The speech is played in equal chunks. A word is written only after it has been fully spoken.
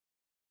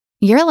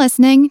You're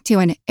listening to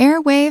an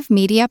Airwave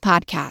Media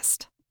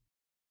Podcast.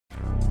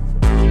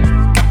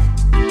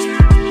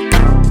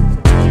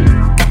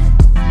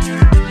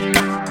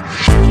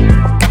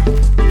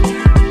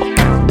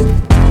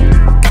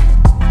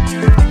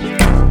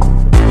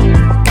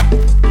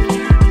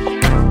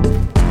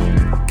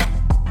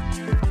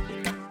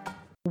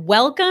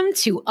 Welcome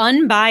to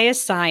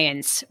Unbiased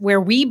Science, where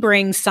we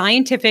bring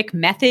scientific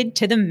method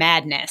to the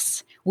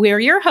madness. We're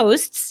your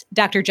hosts,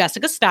 Dr.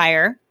 Jessica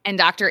Steyer and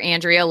Dr.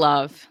 Andrea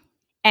Love.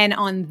 And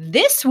on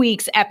this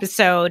week's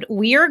episode,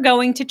 we are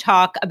going to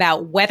talk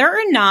about whether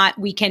or not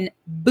we can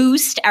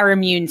boost our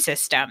immune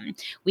system.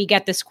 We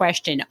get this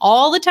question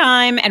all the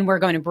time, and we're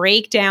going to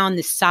break down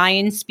the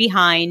science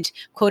behind,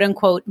 quote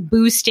unquote,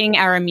 boosting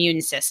our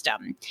immune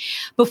system.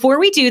 Before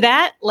we do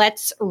that,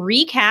 let's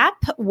recap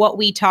what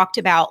we talked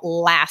about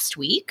last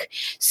week.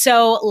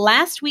 So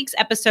last week's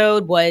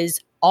episode was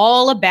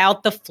all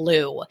about the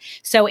flu.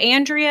 So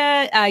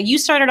Andrea, you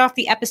started off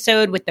the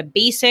episode with the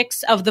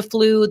basics of the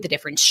flu, the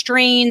different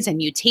strains and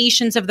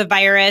mutations of the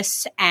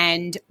virus,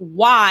 and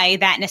why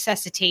that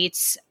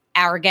necessitates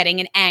our getting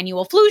an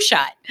annual flu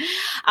shot.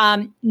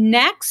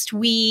 Next,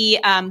 we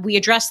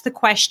addressed the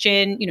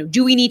question,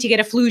 do we need to get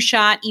a flu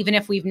shot even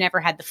if we've never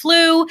had the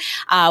flu?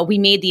 We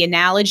made the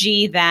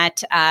analogy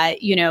that,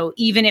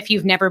 even if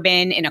you've never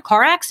been in a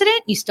car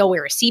accident, you still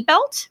wear a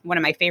seatbelt. One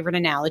of my favorite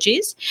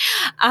analogies.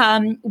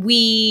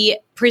 We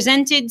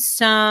presented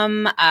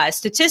some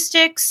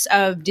statistics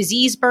of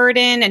disease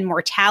burden and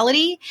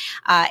mortality.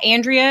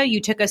 Andrea,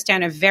 you took us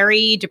down a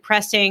very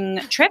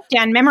depressing trip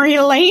down memory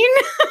lane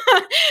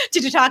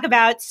to talk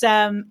about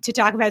some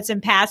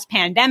past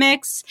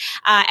pandemics,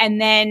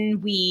 and then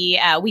we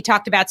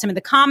talked about some of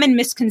the common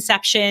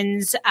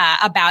misconceptions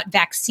about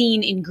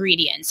vaccine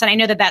ingredients. And I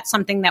know that that's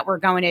something that we're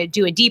going to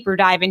do a deeper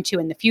dive into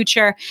in the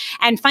future.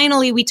 And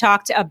finally, we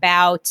talked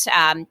about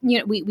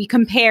we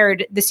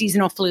compared the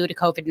seasonal flu to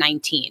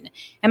COVID-19.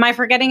 Am I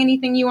forgetting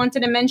anything you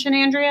wanted to mention,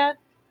 Andrea?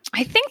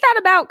 I think that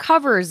about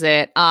covers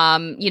it.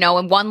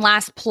 And one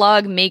last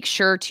plug, make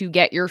sure to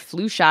get your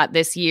flu shot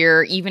this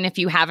year, even if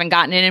you haven't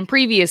gotten it in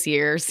previous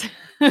years.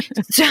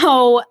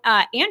 So,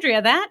 Andrea,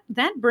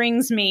 that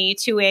brings me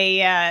to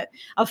a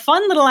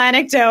fun little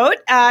anecdote.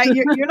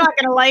 You're not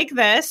going to like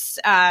this.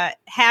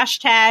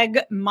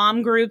 Hashtag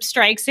mom group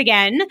strikes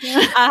again.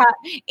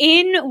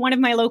 In one of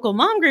my local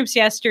mom groups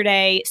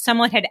yesterday,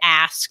 someone had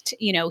asked,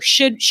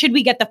 should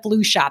we get the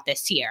flu shot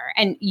this year?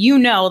 And you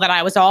know that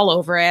I was all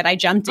over it. I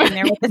jumped in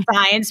there with the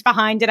science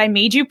behind it. I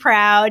made you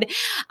proud.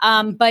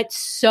 But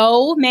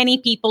so many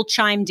people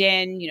chimed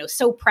in,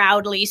 so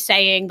proudly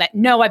saying that,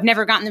 no, I've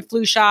never gotten the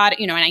flu shot,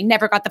 and I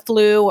never got the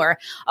flu, or,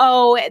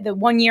 oh, the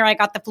one year I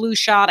got the flu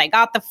shot, I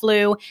got the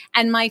flu.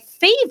 And my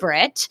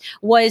favorite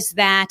was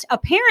that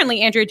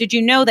apparently, Andrea, did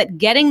you know that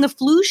getting the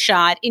flu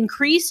shot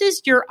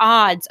increases your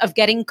odds of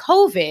getting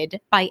COVID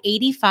by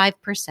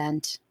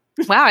 85%?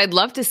 Wow, I'd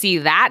love to see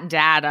that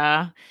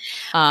data.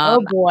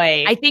 Oh,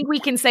 boy. I think we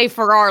can say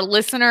for our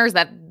listeners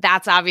that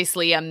that's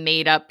obviously a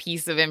made-up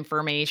piece of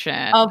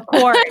information. Of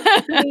course.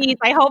 Please,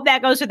 I hope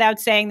that goes without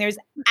saying. There's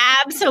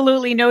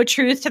absolutely no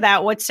truth to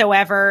that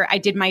whatsoever. I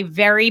did my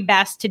very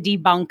best to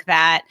debunk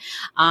that.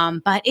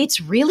 But it's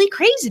really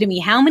crazy to me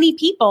how many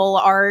people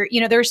are,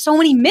 there's so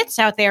many myths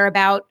out there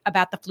about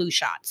the flu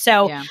shot.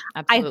 So yeah,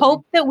 I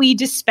hope that we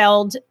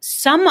dispelled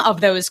some of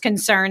those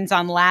concerns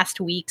on last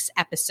week's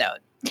episode.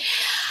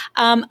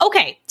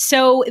 Okay,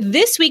 so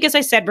this week, as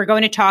I said, we're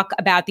going to talk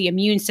about the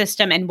immune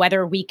system and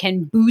whether we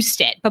can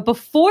boost it. But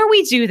before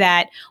we do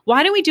that,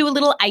 why don't we do a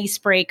little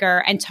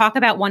icebreaker and talk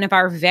about one of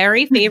our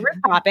very favorite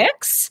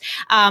topics,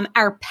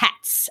 our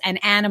pets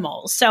and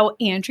animals. So,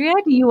 Andrea,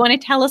 do you want to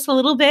tell us a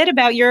little bit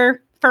about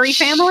your furry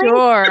family?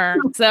 Sure.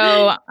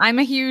 So I'm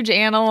a huge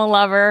animal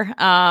lover.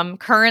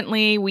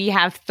 Currently, we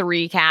have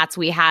 3 cats.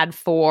 We had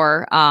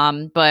 4,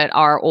 but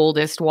our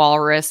oldest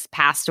walrus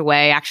passed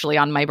away actually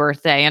on my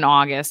birthday in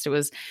August. It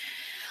was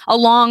a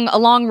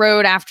long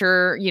road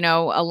after,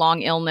 a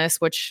long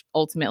illness, which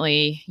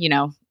ultimately,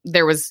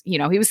 there was, he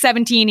was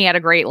 17. He had a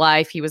great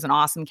life. He was an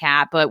awesome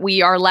cat, but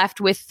we are left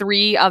with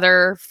 3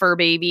 other fur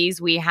babies.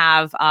 We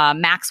have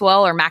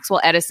Maxwell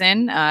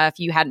Edison. If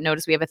you hadn't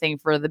noticed, we have a thing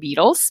for the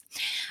Beatles.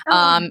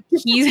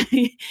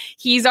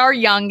 He's our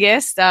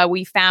youngest.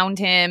 We found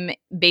him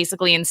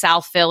basically in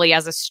South Philly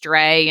as a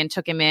stray and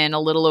took him in a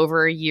little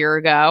over a year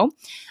ago.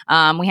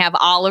 We have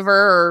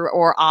Oliver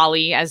or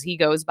Ollie as he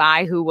goes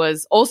by, who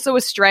was also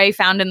a stray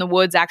found in the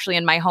woods, actually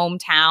in my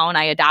hometown.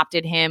 I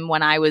adopted him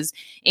when I was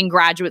in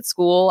graduate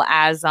school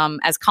as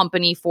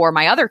company for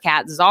my other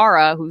cat,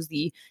 Zara, who's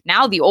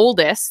now the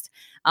oldest.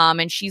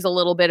 And she's a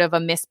little bit of a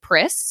Miss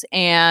Priss.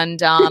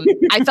 And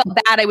I felt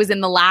bad. I was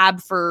in the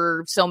lab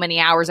for so many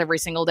hours every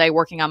single day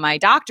working on my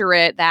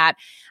doctorate that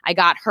I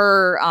got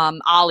her,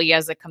 Ollie,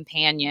 as a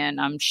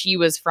companion. She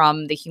was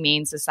from the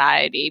Humane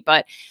Society.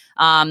 But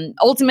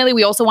ultimately,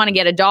 we also want to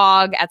get a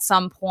dog at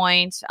some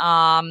point.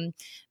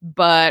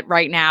 But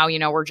right now,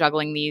 we're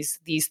juggling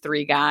these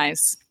 3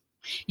 guys.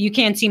 You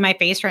can't see my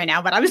face right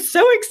now, but I was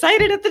so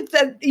excited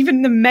at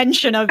even the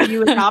mention of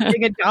you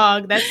adopting a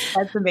dog. That's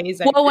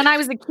amazing. Well, when I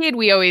was a kid,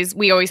 we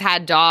always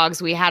had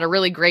dogs. We had a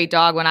really great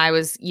dog when I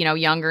was,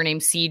 younger,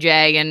 named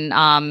CJ. And,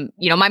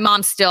 my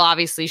mom still,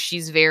 obviously,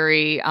 she's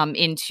very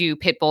into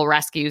pit bull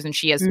rescues, and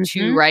she has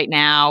two right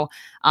now.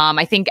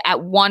 I think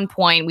at one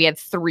point we had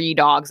 3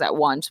 dogs at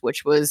once,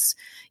 which was,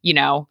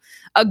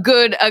 a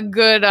good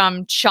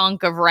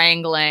chunk of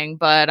wrangling.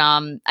 But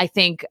I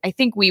think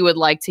we would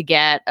like to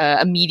get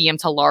a medium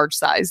to large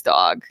size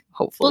dog,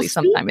 hopefully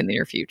sometime in the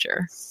near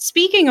future.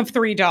 Speaking of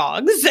 3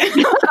 dogs,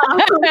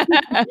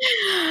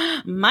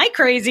 my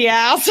crazy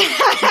ass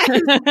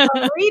has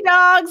 3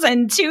 dogs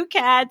and 2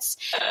 cats,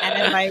 and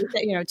then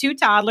my 2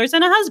 toddlers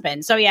and a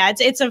husband. So yeah,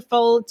 it's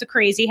a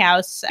crazy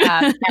house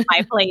at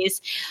my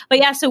place. But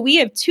yeah, so we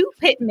have 2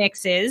 pit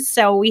mixes.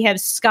 So we have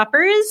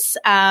Scuppers.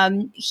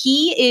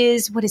 He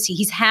is, what is he?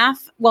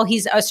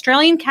 He's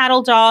Australian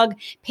cattle dog,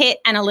 pit,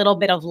 and a little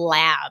bit of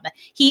lab.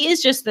 He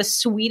is just the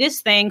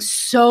sweetest thing.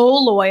 So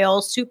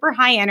loyal, super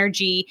high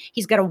energy.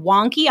 He's got a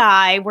wonky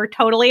eye. We're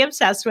totally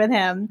obsessed with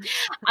him.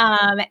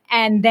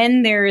 And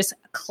then there's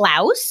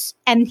Klaus,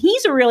 and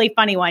he's a really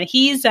funny one.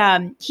 He's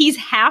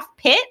half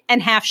pit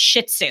and half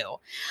Shih Tzu.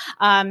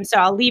 So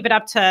I'll leave it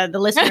up to the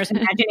listeners'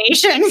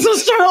 imaginations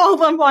as to all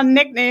the fun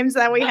nicknames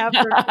that we have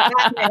for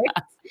that mix.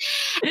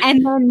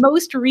 And then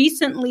most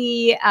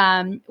recently,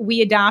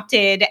 we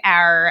adopted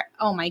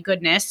oh my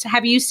goodness.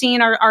 Have you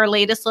seen our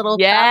latest little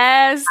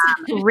Yes.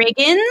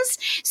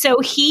 Riggins? So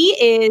he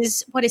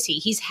is, what is he?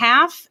 He's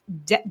half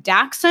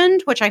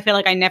Dachshund, which I feel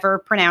like I never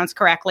pronounced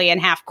correctly, and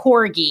half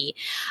Corgi.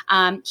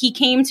 He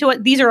came to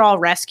it. These are all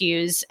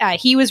rescues.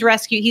 He was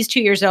rescued. He's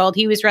 2 years old.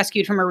 He was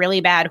rescued from a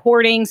really bad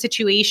hoarding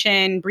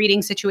situation,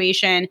 breeding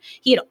situation.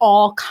 He had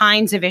all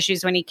kinds of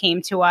issues when he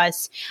came to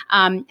us.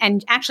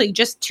 And actually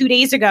just 2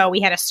 days ago, we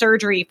had a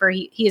surgery for,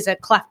 he has a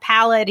cleft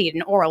palate. He had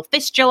an oral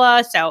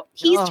fistula. So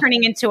he's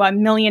turning into $1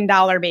 million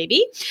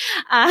baby.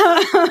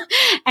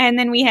 And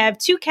then we have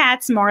 2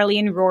 cats, Marley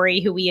and Rory,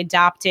 who we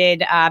adopted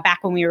back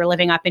when we were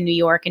living up in New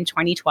York in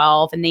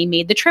 2012. And they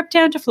made the trip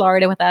down to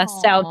Florida with us.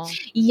 Aww. So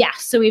yeah,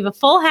 so we have a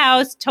full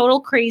house, total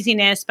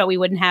craziness, but we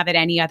wouldn't have it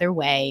any other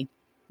way.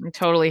 I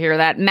totally hear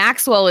that.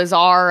 Maxwell is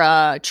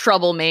our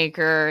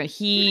troublemaker.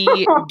 He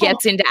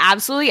gets into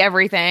absolutely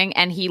everything,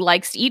 and he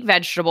likes to eat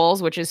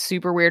vegetables, which is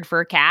super weird for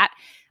a cat.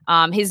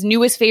 His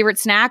newest favorite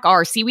snack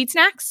are seaweed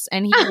snacks,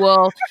 and he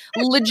will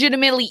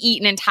legitimately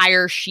eat an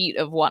entire sheet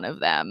of one of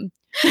them.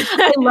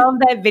 I love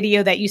that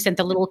video that you sent,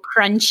 the little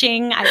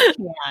crunching. I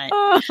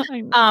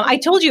can't. I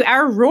told you,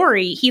 our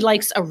Rory, he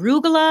likes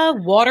arugula,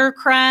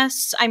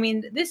 watercress. I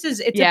mean, it's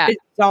a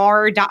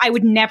bizarre I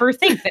would never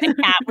think that a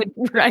cat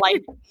would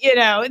like,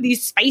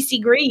 these spicy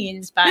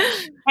greens, but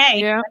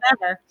hey,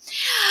 whatever.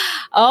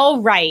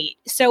 All right.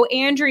 So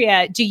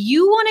Andrea, do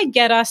you want to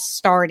get us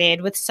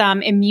started with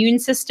some immune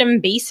system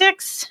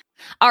basics?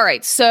 All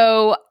right.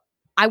 So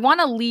I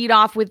want to lead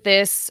off with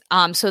this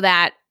so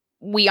that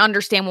we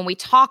understand when we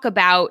talk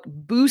about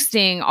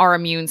boosting our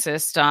immune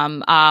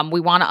system, we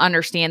want to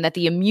understand that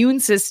the immune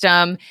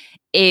system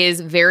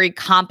is very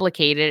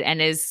complicated and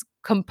is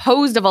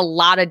composed of a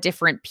lot of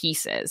different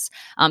pieces.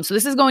 So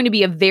this is going to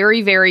be a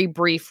very, very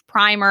brief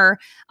primer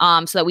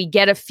so that we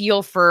get a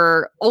feel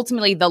for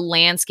ultimately the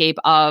landscape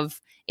of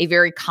a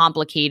very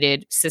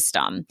complicated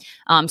system.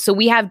 So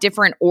we have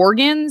different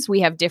organs,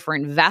 we have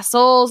different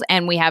vessels,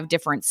 and we have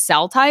different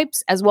cell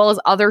types, as well as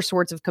other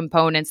sorts of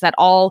components that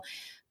all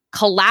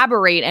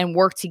collaborate and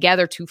work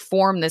together to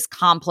form this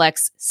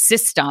complex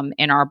system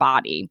in our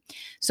body.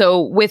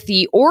 So with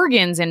the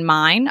organs in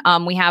mind,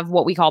 we have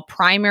what we call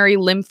primary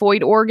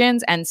lymphoid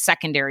organs and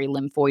secondary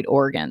lymphoid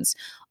organs.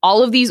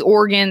 All of these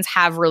organs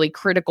have really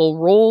critical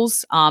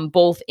roles,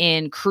 both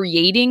in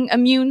creating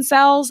immune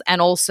cells and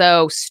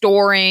also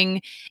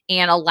storing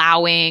and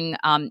allowing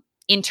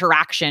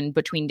interaction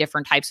between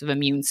different types of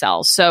immune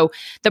cells. So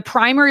the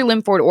primary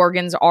lymphoid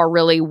organs are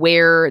really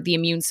where the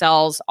immune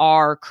cells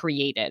are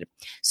created.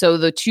 So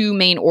the 2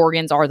 main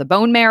organs are the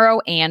bone marrow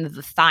and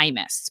the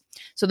thymus.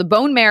 So the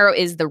bone marrow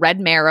is the red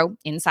marrow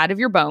inside of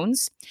your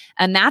bones,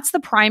 and that's the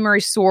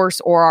primary source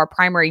or our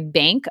primary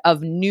bank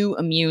of new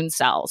immune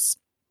cells.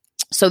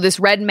 So this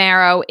red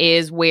marrow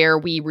is where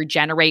we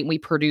regenerate and we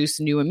produce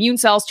new immune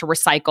cells to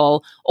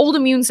recycle old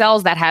immune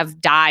cells that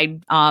have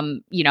died,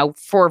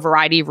 for a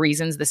variety of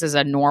reasons. This is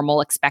a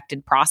normal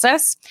expected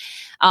process.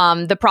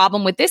 The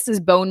problem with this is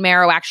bone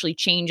marrow actually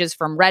changes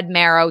from red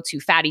marrow to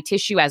fatty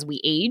tissue as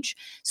we age.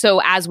 So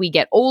as we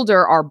get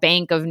older, our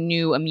bank of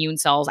new immune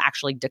cells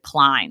actually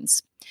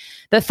declines.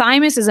 The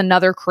thymus is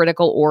another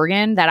critical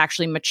organ that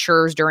actually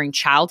matures during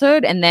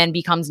childhood and then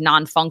becomes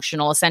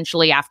non-functional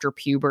essentially after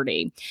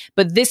puberty.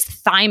 But this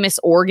thymus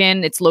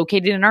organ, it's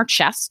located in our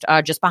chest,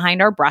 just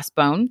behind our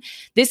breastbone.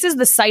 This is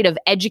the site of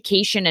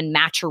education and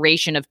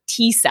maturation of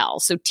T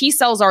cells. So T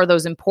cells are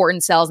those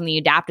important cells in the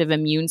adaptive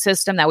immune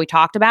system that we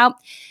talked about.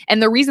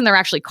 And the reason they're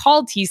actually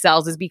called T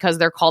cells is because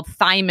they're called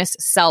thymus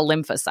cell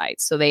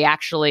lymphocytes. So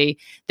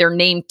they're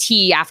named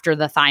T after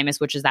the thymus,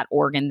 which is that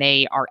organ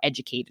they are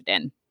educated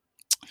in.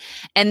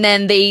 And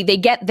then they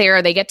get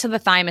there, they get to the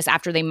thymus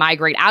after they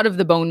migrate out of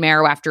the bone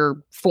marrow after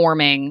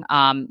forming,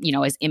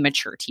 as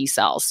immature T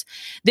cells.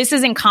 This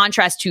is in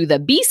contrast to the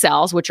B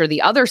cells, which are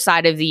the other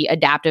side of the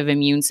adaptive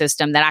immune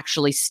system that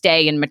actually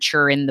stay and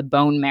mature in the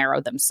bone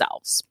marrow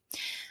themselves.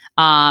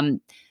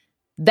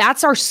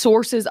 That's our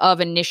sources of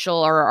initial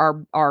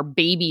or our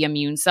baby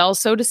immune cells,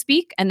 so to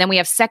speak. And then we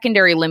have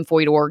secondary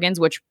lymphoid organs,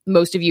 which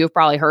most of you have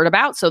probably heard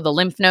about. So the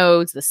lymph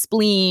nodes, the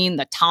spleen,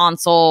 the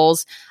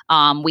tonsils.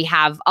 We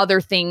have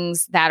other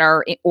things that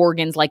are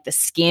organs like the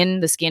skin.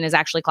 The skin is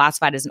actually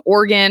classified as an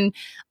organ.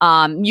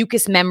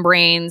 Mucous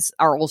membranes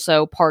are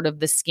also part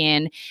of the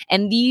skin.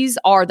 And these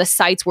are the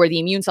sites where the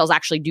immune cells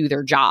actually do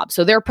their job.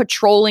 So they're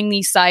patrolling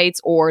these sites,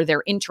 or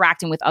they're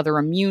interacting with other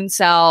immune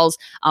cells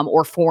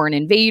or foreign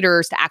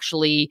invaders to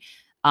actually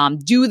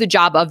do the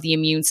job of the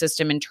immune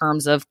system in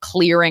terms of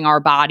clearing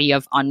our body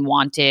of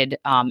unwanted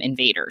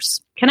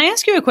invaders. Can I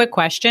ask you a quick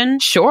question?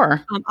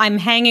 Sure. I'm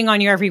hanging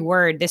on your every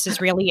word. This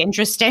is really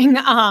interesting.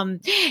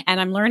 And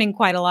I'm learning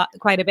quite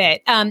a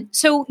bit.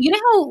 So you know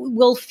how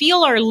we'll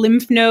feel our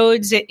lymph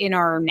nodes in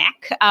our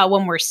neck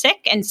when we're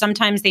sick, and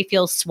sometimes they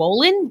feel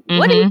swollen? Mm-hmm.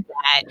 What is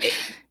that?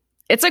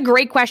 It's a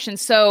great question.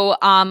 So,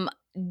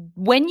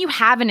 when you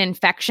have an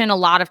infection, a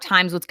lot of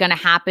times what's going to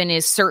happen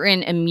is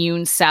certain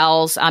immune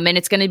cells, and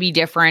it's going to be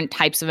different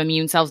types of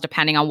immune cells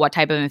depending on what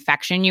type of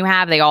infection you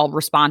have. They all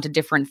respond to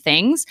different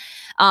things,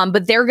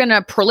 but they're going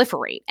to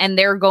proliferate, and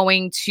they're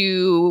going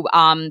to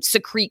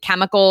secrete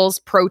chemicals,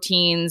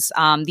 proteins,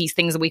 these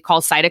things that we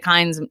call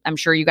cytokines. I'm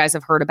sure you guys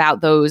have heard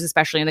about those,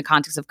 especially in the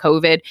context of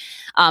COVID.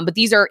 But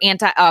these are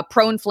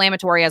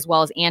pro-inflammatory as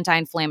well as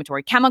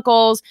anti-inflammatory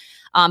chemicals.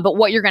 But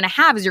what you're going to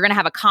have is you're going to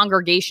have a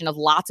congregation of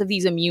lots of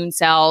these immune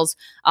cells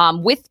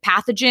with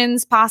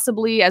pathogens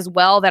possibly as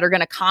well that are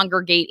going to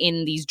congregate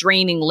in these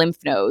draining lymph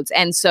nodes.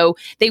 And so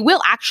they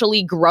will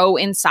actually grow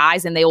in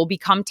size, and they will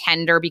become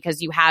tender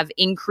because you have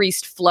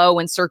increased flow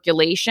and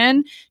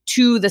circulation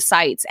to the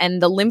sites.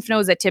 And the lymph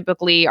nodes that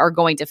typically are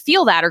going to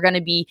feel that are going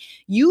to be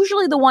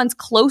usually the ones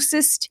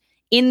closest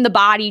in the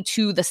body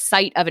to the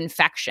site of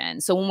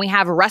infection. So when we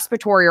have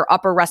respiratory or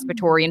upper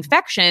respiratory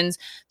infections,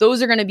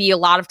 those are going to be a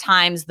lot of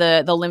times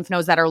the lymph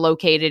nodes that are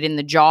located in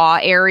the jaw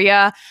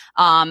area,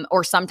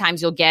 or sometimes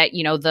you'll get,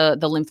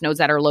 the lymph nodes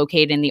that are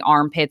located in the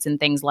armpits and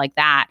things like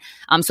that.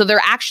 So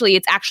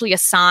it's actually a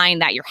sign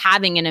that you're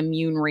having an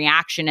immune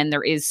reaction and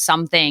there is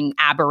something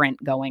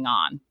aberrant going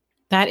on.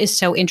 That is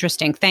so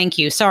interesting. Thank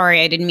you.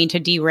 Sorry, I didn't mean to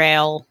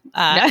derail.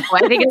 No,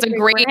 I think it's a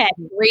great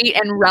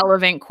and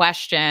relevant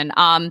question.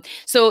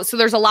 So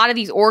there's a lot of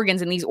these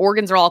organs, and these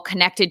organs are all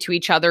connected to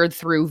each other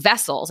through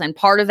vessels. And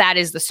part of that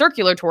is the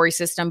circulatory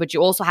system, but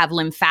you also have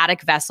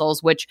lymphatic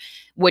vessels, which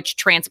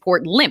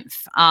transport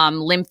lymph.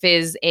 Lymph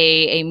is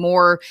a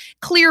more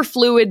clear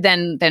fluid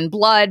than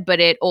blood,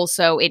 but it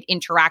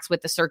interacts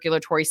with the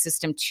circulatory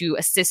system to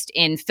assist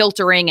in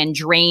filtering and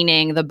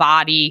draining the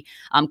body,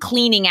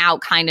 cleaning out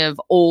kind of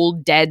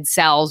old dead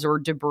cells or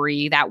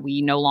debris that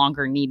we no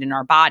longer need in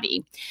our body.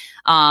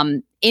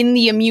 In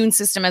the immune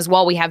system as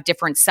well, we have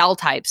different cell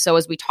types. So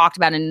as we talked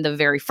about in the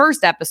very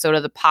first episode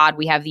of the pod,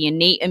 we have the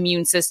innate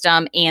immune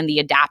system and the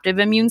adaptive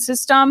immune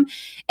system.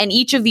 And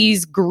each of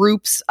these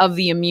groups of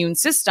the immune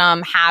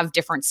system have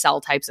different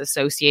cell types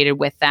associated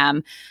with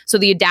them. So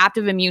the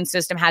adaptive immune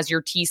system has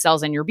your T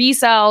cells and your B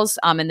cells.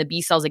 And the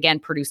B cells, again,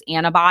 produce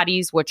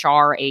antibodies, which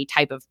are a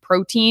type of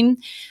protein.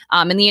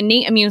 And the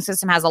innate immune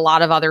system has a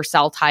lot of other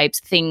cell types,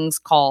 things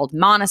called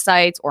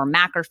monocytes or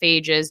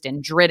macrophages,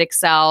 dendritic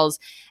cells,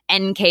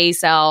 NK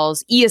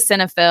cells,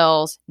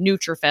 eosinophils,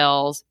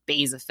 neutrophils,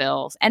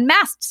 basophils, and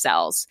mast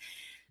cells.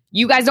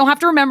 You guys don't have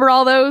to remember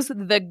all those.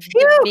 The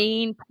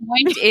main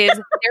point is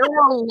there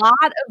are a lot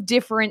of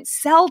different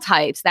cell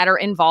types that are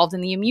involved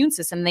in the immune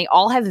system. They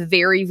all have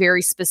very,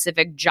 very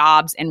specific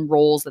jobs and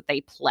roles that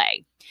they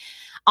play.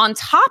 On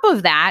top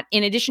of that,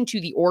 in addition to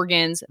the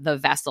organs, the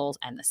vessels,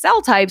 and the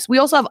cell types, we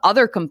also have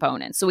other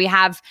components. So we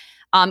have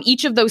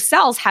each of those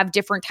cells have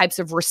different types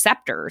of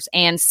receptors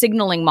and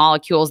signaling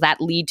molecules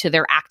that lead to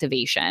their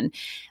activation.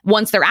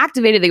 Once they're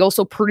activated, they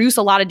also produce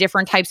a lot of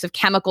different types of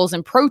chemicals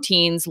and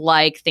proteins,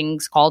 like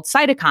things called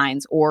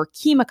cytokines or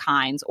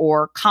chemokines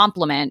or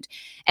complement.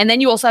 And then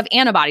you also have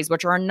antibodies,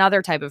 which are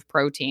another type of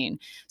protein.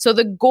 So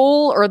the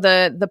goal or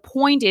the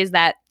point is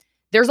that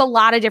there's a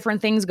lot of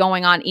different things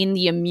going on in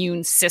the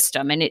immune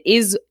system, and it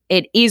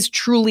is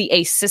truly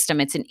a system.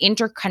 It's an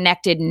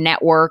interconnected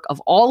network of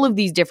all of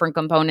these different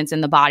components in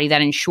the body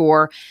that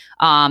ensure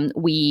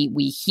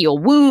we heal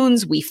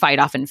wounds, we fight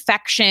off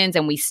infections,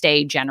 and we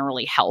stay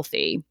generally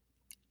healthy.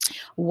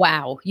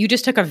 Wow. You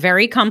just took a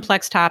very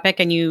complex topic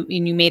and you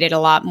made it a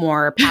lot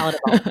more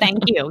palatable.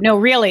 Thank you. No,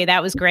 really,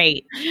 that was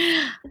great.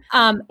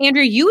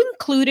 Andrew, you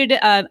included,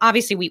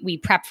 obviously we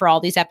prep for all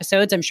these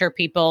episodes. I'm sure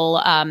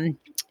people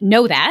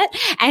know that.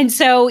 And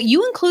so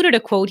you included a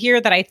quote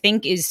here that I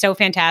think is so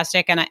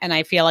fantastic. And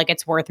I feel like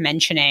it's worth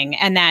mentioning.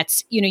 And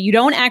that's, you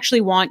don't actually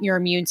want your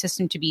immune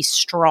system to be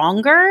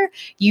stronger.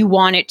 You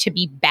want it to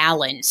be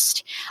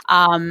balanced.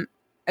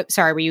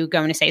 Sorry, were you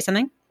going to say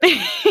something?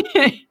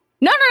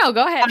 No,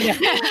 go ahead.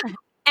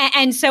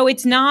 And so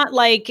it's not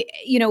like,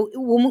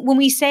 when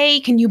we say,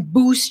 can you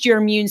boost your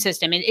immune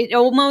system? It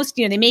almost,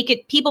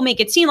 people make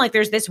it seem like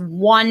there's this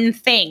one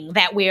thing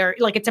that we're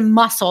like, it's a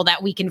muscle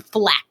that we can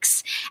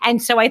flex.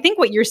 And so I think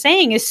what you're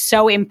saying is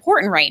so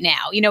important right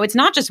now. It's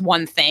not just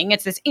one thing,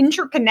 it's this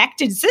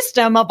interconnected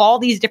system of all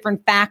these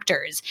different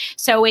factors.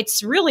 So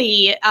it's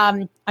really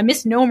a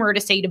misnomer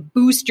to say to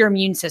boost your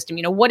immune system.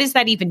 What does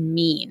that even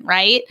mean,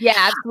 right? Yeah,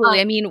 absolutely.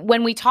 I mean,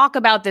 when we talk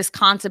about this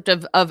concept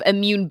of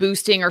immune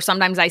boosting, or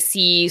sometimes I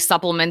see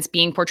supplements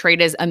being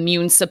portrayed as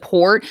immune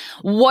support,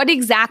 what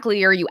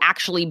exactly are you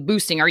actually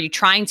boosting? Are you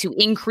trying to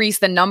increase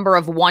the number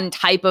of one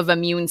type of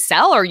immune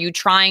cell? Are you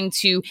trying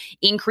to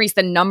increase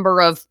the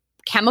number of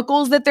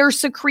chemicals that they're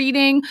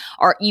secreting?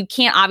 Or you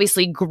can't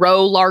obviously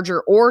grow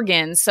larger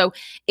organs. So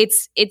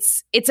it's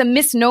a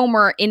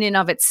misnomer in and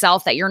of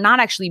itself that you're not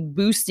actually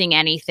boosting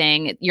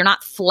anything. You're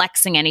not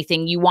flexing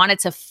anything. You want it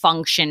to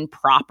function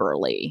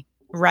properly.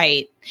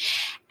 Right.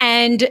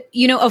 And,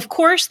 of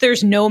course,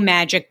 there's no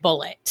magic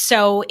bullet.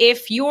 So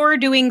if you're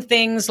doing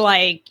things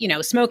like,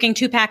 smoking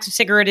 2 packs of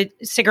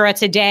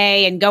cigarettes a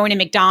day and going to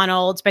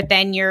McDonald's, but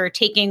then you're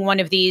taking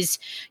one of these,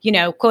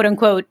 quote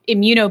unquote,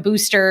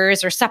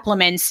 immunoboosters or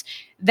supplements,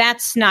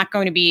 that's not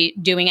going to be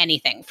doing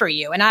anything for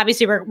you. And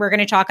obviously, we're going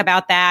to talk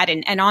about that.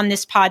 And on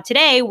this pod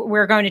today,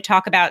 we're going to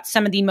talk about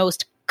some of the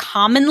most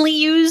commonly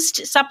used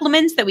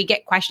supplements that we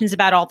get questions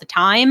about all the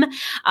time,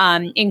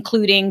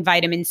 including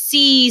vitamin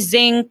C,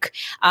 zinc,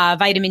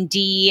 vitamin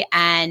D,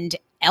 and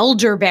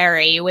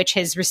elderberry, which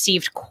has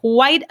received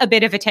quite a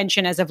bit of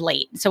attention as of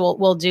late. So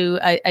we'll do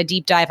a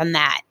deep dive on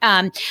that.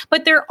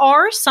 But there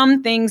are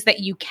some things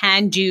that you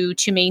can do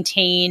to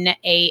maintain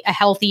a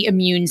healthy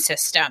immune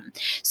system.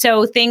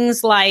 So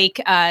things like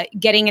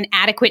getting an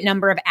adequate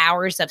number of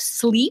hours of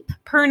sleep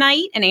per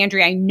night. And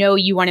Andrea, I know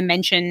you want to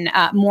mention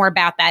more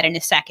about that in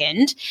a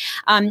second.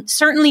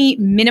 Certainly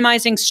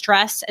minimizing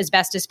stress as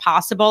best as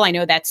possible. I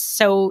know that's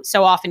so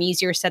often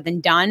easier said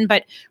than done,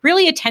 but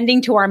really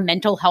attending to our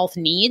mental health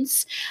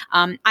needs.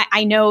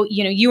 I know,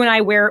 you and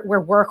I, we're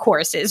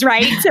workhorses,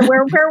 right? So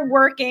we're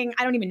working,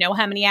 I don't even know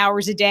how many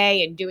hours a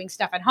day, and doing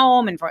stuff at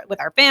home and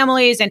with our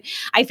families. And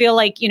I feel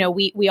like,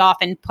 we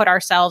often put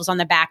ourselves on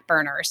the back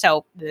burner.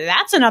 So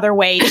that's another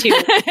way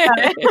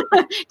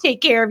to take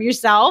care of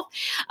yourself.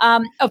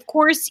 Of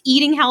course,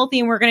 eating healthy,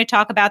 and we're going to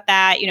talk about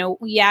that.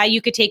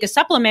 You could take a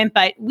supplement,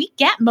 but we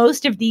get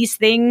most of these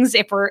things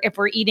if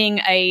we're eating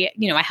a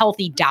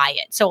healthy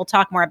diet. So we'll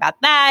talk more about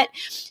that.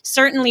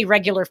 Certainly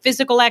regular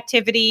physical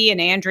activity.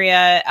 And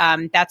Andrea,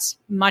 that's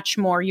much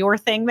more your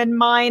thing than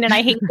mine. And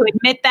I hate to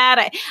admit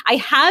that. I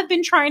have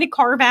been trying to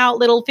carve out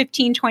little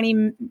 15,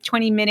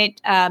 20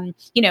 minute,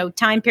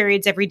 time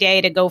periods every day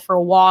to go for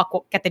a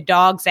walk, get the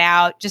dogs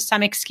out, just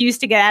some excuse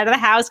to get out of the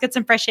house, get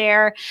some fresh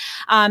air.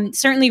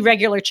 Certainly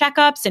regular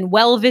checkups and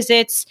well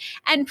visits,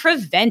 and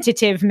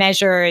preventative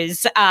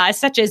measures,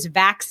 such as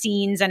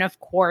vaccines and, of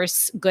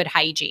course, good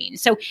hygiene.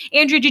 So,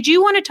 Andrea, did you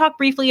want to talk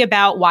briefly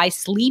about why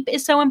sleep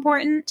is so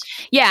important?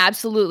 Yeah,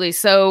 absolutely.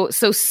 So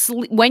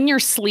when you're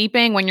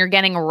sleeping, when you're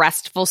getting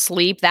restful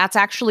sleep, that's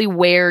actually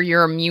where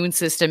your immune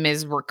system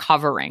is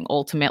recovering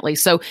ultimately.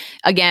 So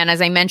again,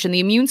 as I mentioned, the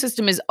immune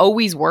system is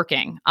always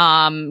working.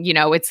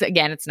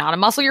 It's not a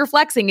muscle you're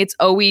flexing. It's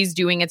always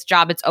doing its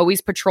job. It's always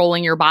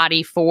patrolling your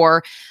body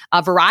for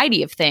a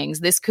variety of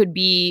things. This could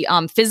be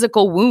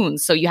physical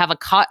wounds. So you have a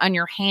cut on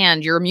your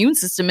hand, your immune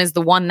system is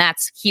the one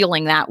that's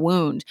healing that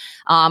wound.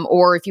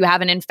 Or if you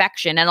have an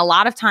infection, and a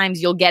lot of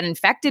times you'll get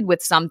infected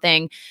with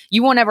something,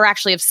 you won't ever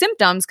actually have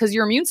symptoms because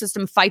your immune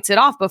system fights it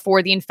off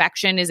before the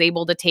infection is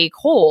able to take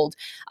hold.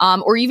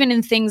 Or even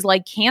in things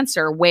like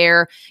cancer,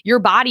 where your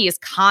body is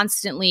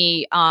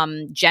constantly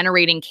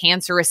generating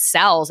cancerous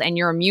cells, and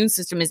your immune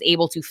system is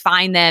able to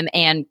find them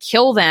and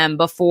kill them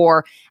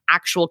before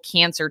actual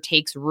cancer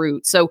takes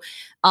root. So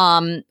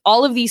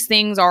all of these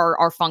things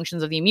are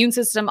functions of the immune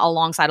system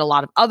alongside a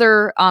lot of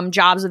other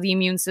jobs of the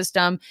immune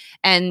system.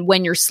 And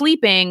when you're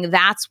sleeping,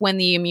 that's when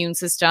the immune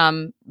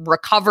system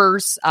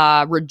recovers,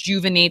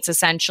 rejuvenates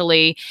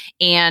essentially,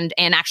 and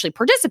actually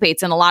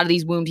participates in a lot of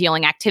these wound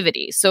healing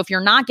activities. So if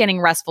you're not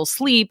getting restful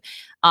sleep,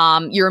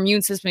 your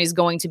immune system is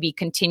going to be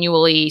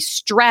continually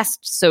stressed,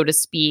 so to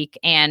speak,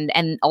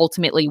 and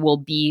ultimately will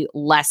be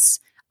less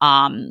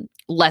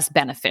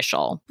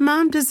beneficial.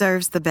 Mom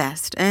deserves the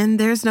best, and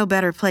there's no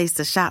better place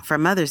to shop for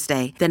Mother's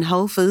Day than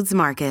Whole Foods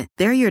Market.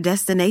 They're your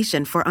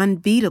destination for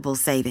unbeatable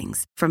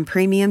savings, from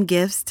premium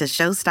gifts to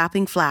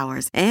show-stopping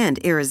flowers and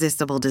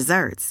irresistible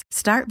desserts.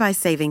 Start by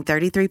saving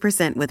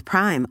 33% with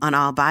Prime on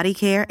all body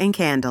care and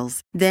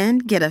candles. Then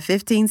get a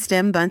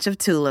 15-stem bunch of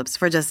tulips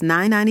for just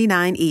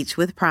 $9.99 each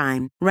with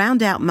Prime.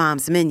 Round out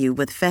Mom's menu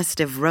with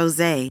festive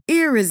rosé,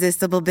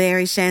 irresistible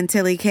berry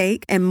chantilly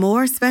cake, and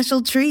more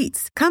special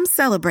treats. Come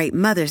celebrate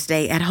Mother's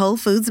Day at Whole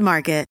Foods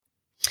Market.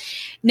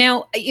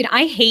 Now,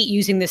 I hate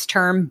using this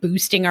term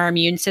boosting our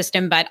immune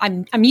system, but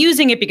I'm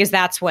using it because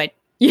that's what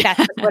That's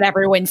just what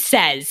everyone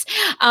says.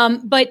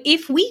 But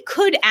if we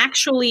could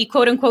actually,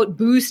 quote unquote,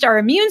 boost our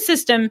immune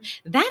system,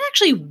 that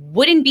actually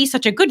wouldn't be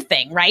such a good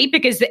thing, right?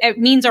 Because it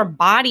means our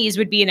bodies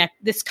would be in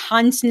this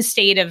constant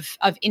state of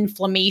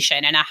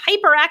inflammation and a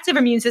hyperactive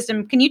immune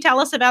system. Can you tell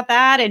us about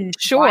that and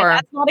why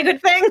that's not a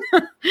good thing?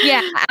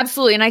 Yeah,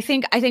 absolutely. And I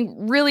think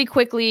really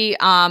quickly,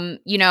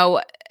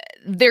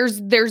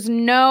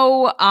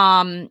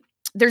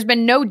 there's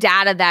been no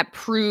data that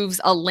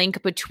proves a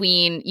link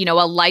between, a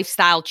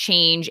lifestyle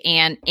change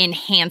and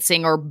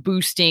enhancing or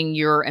boosting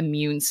your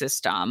immune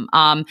system.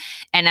 And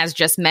as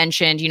just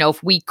mentioned,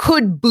 if we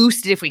could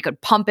boost it, if we could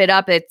pump it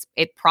up, it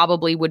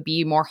probably would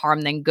be more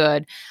harm than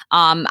good.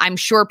 I'm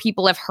sure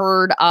people have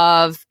heard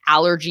of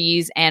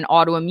allergies and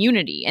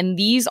autoimmunity, and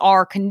these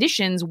are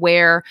conditions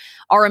where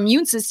our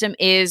immune system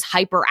is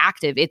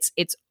hyperactive.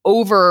 It's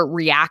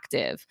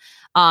overreactive.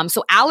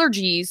 So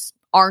allergies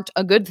aren't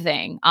a good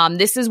thing.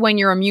 This is when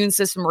your immune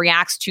system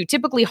reacts to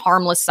typically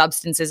harmless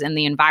substances in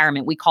the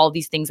environment. We call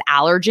these things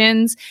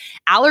allergens.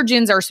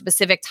 Allergens are a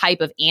specific type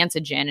of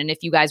antigen. And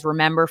if you guys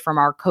remember from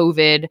our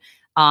COVID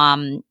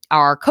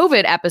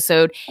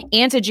episode,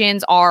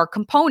 antigens are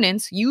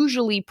components,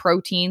 usually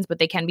proteins, but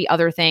they can be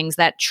other things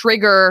that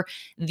trigger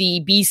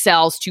the B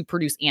cells to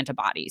produce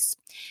antibodies.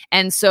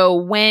 And so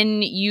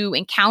when you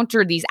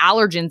encounter these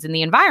allergens in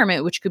the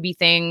environment, which could be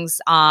things,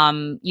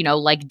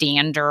 like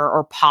dander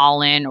or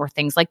pollen or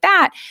things like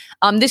that,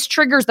 this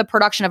triggers the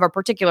production of a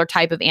particular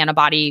type of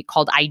antibody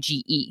called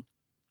IgE.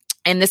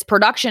 And this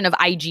production of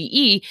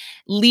IgE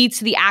leads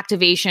to the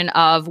activation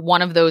of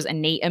one of those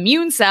innate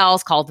immune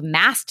cells called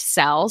mast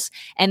cells.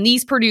 And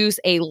these produce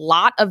a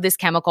lot of this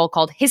chemical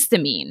called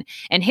histamine.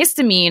 And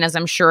histamine, as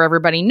I'm sure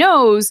everybody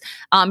knows,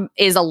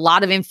 is a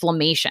lot of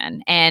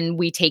inflammation. And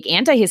we take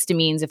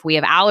antihistamines if we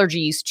have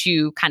allergies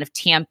to kind of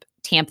tamp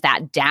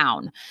that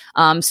down.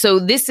 So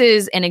this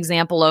is an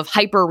example of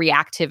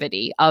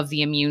hyperreactivity of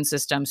the immune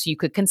system. So you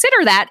could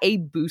consider that a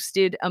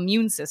boosted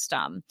immune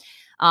system.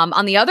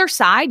 On the other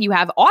side, you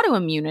have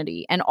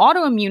autoimmunity. And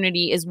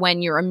autoimmunity is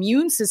when your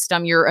immune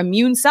system, your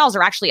immune cells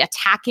are actually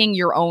attacking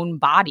your own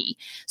body.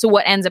 So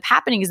what ends up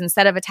happening is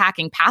instead of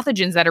attacking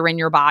pathogens that are in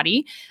your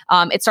body,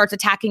 it starts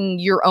attacking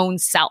your own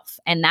self.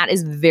 And that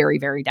is very,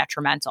 very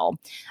detrimental.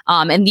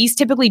 And these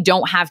typically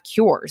don't have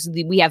cures.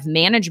 We have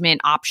management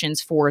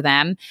options for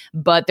them,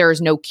 but there's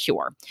no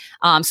cure.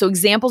 So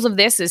examples of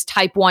this is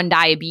type 1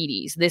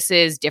 diabetes. This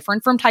is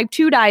different from type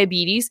 2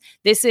 diabetes.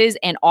 This is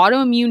an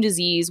autoimmune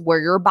disease where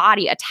your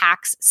body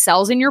attacks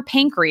cells in your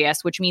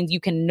pancreas, which means you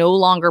can no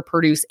longer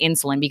produce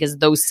insulin because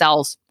those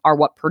cells are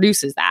what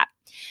produces that.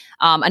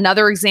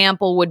 Another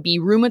example would be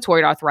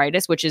rheumatoid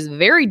arthritis, which is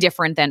very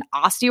different than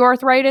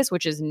osteoarthritis,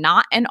 which is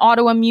not an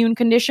autoimmune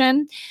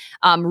condition.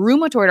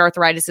 Rheumatoid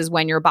arthritis is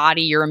when your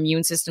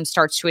immune system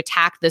starts to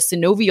attack the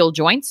synovial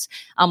joints,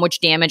 which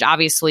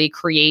obviously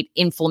create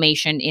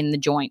inflammation in the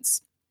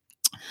joints.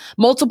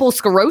 Multiple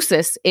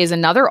sclerosis is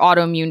another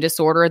autoimmune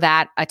disorder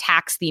that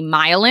attacks the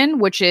myelin,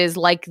 which is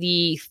like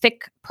the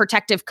thick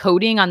protective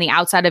coating on the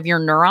outside of your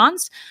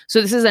neurons.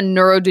 So this is a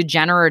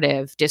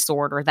neurodegenerative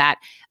disorder that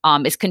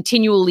is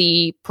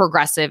continually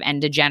progressive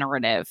and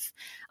degenerative.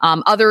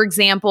 Other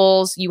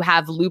examples, you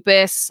have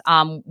lupus,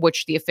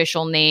 which the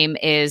official name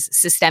is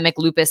systemic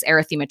lupus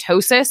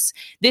erythematosus.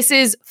 This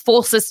is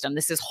full system.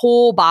 This is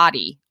whole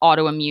body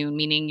autoimmune,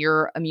 meaning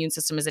your immune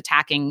system is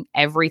attacking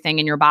everything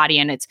in your body,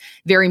 and it's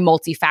very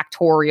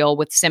multifactorial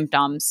with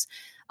symptoms.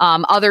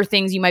 Other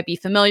things you might be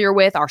familiar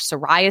with are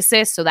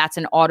psoriasis. So that's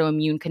an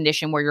autoimmune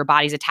condition where your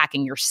body's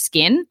attacking your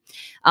skin.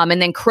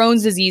 And then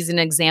Crohn's disease is an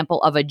example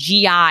of a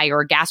GI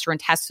or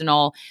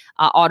gastrointestinal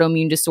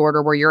autoimmune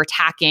disorder where you're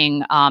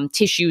attacking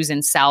tissues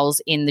and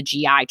cells in the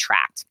GI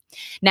tract.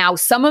 Now,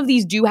 some of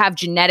these do have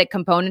genetic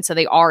components, so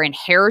they are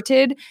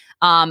inherited.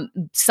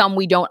 Some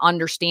we don't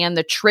understand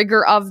the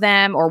trigger of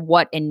them or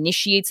what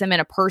initiates them in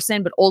a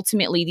person, but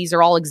ultimately these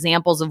are all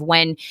examples of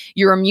when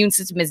your immune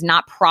system is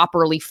not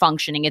properly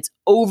functioning. It's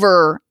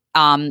over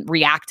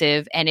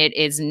reactive and it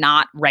is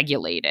not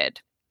regulated.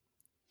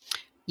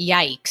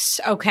 Yikes.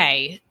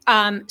 Okay.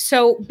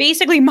 So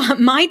basically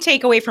my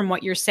takeaway from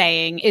what you're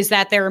saying is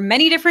that there are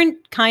many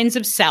different kinds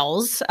of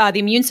cells. The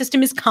immune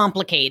system is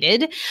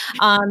complicated,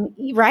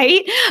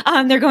 right?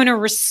 They're going to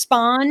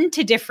respond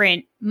to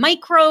different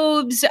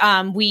microbes.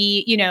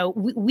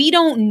 We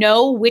don't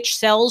know which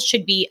cells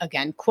should be,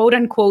 again, quote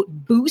unquote,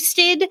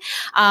 boosted.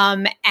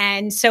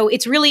 And so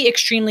it's really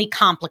extremely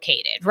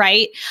complicated,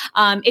 right?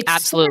 It's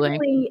absolutely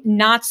certainly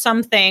not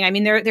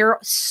something, there are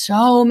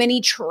so many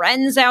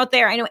trends out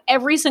there. I know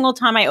every single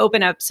time I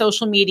open up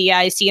social media,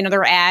 I see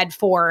another ad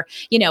for,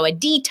 a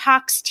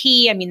detox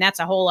tea. That's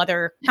a whole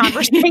other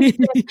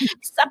conversation.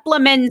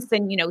 Supplements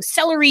and,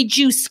 celery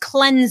juice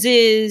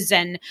cleanses.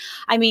 And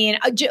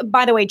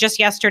by the way, just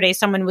yesterday,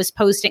 someone was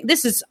posting,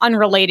 this is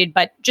unrelated,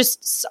 but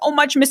just so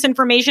much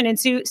misinformation and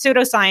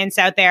pseudoscience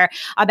out there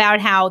about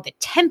how the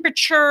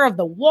temperature of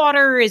the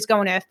water is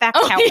going to affect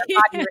how our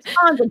body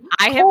responds. And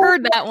I have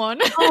heard that one.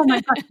 Oh my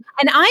God.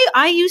 And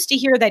I used to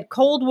hear that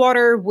cold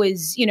water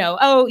was,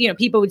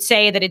 people would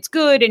say that it's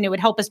good and it would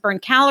help us burn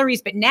calories.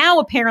 calories, but now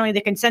apparently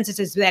the consensus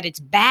is that it's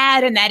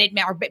bad and that it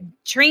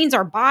trains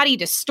our body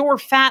to store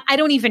fat. I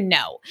don't even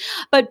know.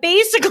 But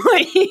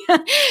basically,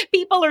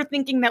 people are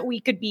thinking that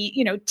we could be,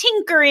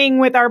 tinkering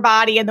with our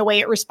body and the way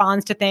it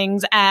responds to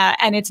things.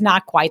 And it's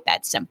not quite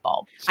that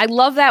simple. I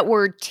love that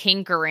word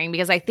tinkering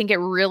because I think it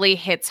really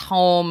hits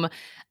home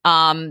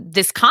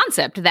this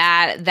concept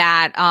that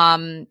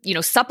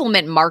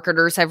supplement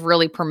marketers have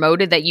really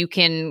promoted, that you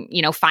can,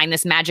 find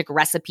this magic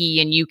recipe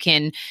and you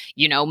can,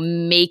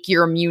 make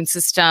your immune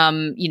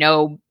system,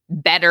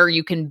 better,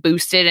 you can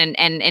boost it.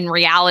 And in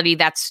reality,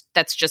 that's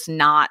just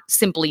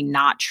simply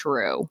not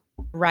true.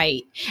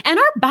 Right. And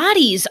our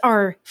bodies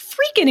are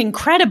freaking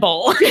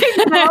incredible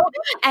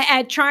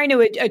at trying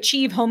to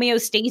achieve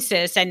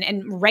homeostasis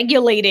and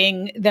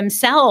regulating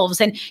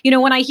themselves. And,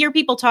 when I hear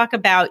people talk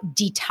about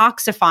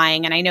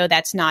detoxifying, and I know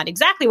that's not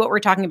exactly what we're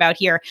talking about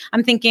here,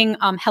 I'm thinking,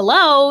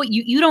 hello,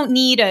 you don't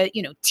need a,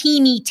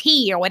 teeny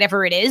tea or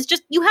whatever it is.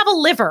 Just you have a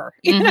liver,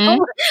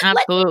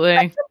 Absolutely.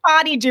 Let the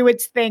body do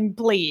its thing,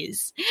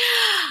 please.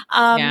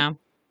 Yeah.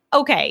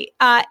 Okay.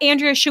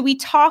 Andrea, should we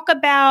talk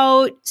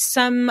about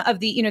some of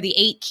the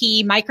 8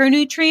 key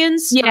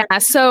micronutrients? Yeah.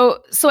 So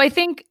I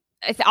think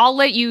I'll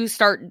let you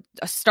start,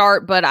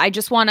 but I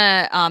just want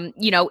to,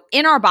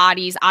 in our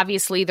bodies,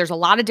 obviously there's a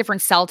lot of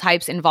different cell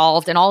types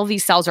involved, and all of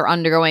these cells are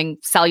undergoing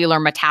cellular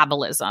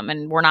metabolism,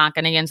 and we're not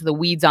going to get into the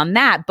weeds on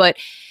that. But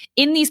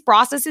in these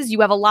processes,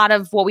 you have a lot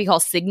of what we call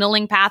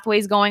signaling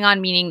pathways going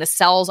on, meaning the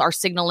cells are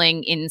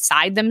signaling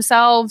inside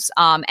themselves,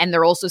 and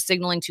they're also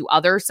signaling to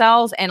other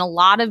cells. And a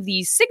lot of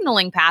these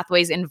signaling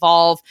pathways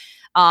involve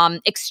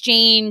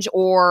exchange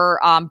or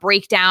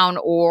breakdown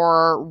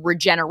or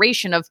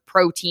regeneration of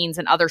proteins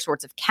and other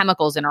sorts of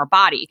chemicals in our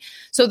body.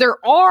 So there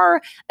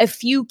are a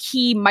few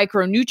key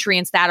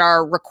micronutrients that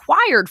are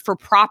required for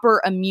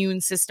proper immune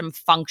system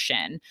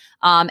function.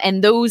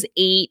 And those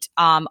 8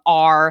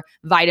 are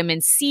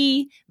vitamin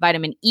C,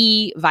 vitamin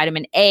E,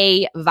 vitamin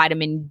A,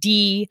 vitamin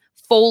D,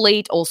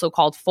 folate, also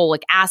called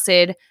folic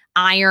acid,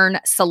 iron,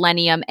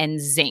 selenium, and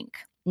zinc.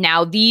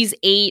 Now, these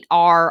 8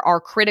 are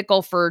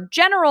critical for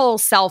general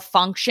cell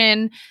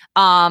function,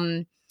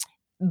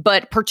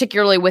 but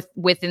particularly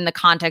within the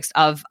context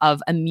of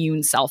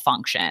immune cell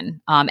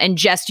function. And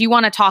Jess, do you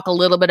want to talk a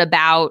little bit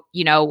about,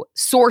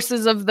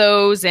 sources of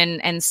those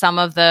and some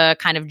of the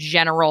kind of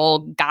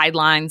general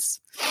guidelines?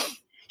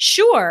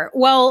 Sure.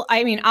 Well,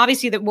 I mean,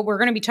 obviously, what we're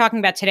going to be talking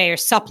about today are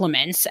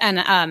supplements.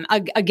 And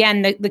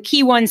again, the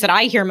key ones that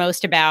I hear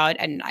most about,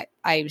 and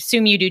I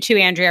assume you do too,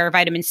 Andrea, are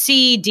vitamin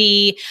C,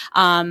 D.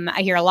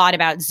 I hear a lot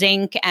about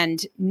zinc,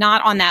 and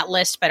not on that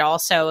list, but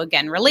also,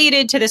 again,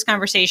 related to this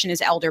conversation is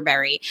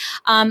elderberry.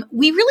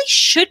 We really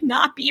should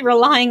not be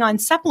relying on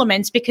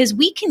supplements because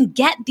we can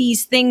get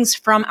these things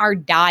from our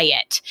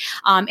diet.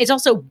 It's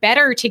also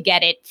better to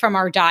get it from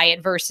our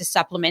diet versus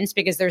supplements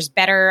because there's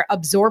better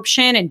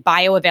absorption and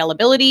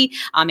bioavailability.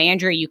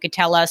 Andrea, you could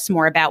tell us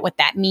more about what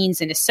that means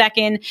in a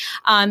second.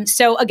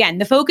 So again,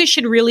 the focus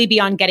should really be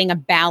on getting a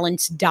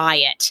balanced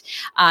diet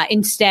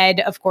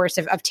instead, of course,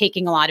 of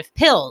taking a lot of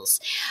pills.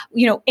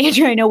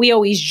 Andrea, I know we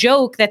always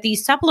joke that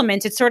these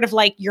supplements, it's sort of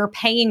like you're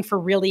paying for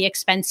really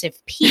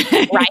expensive pee,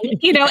 right?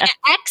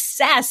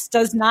 Excess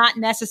does not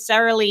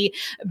necessarily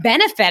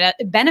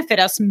benefit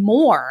us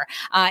more.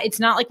 It's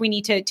not like we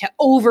need to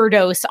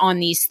overdose on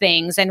these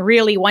things. And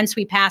really, once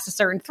we pass a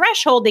certain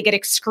threshold, they get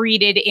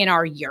excreted in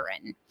our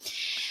urine.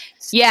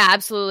 Yeah,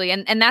 absolutely.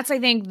 And that's, I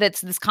think,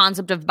 that's this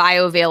concept of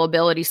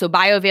bioavailability. So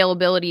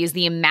bioavailability is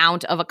the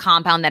amount of a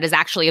compound that is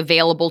actually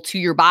available to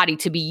your body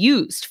to be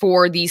used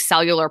for these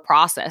cellular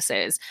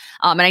processes.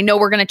 And I know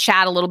we're going to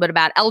chat a little bit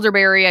about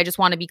elderberry. I just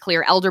want to be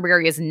clear,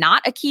 elderberry is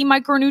not a key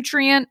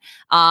micronutrient,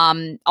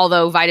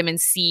 although vitamin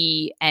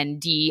C and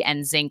D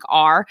and zinc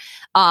are.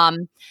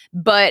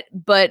 But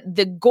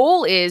the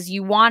goal is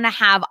you want to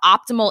have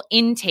optimal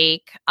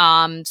intake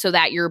so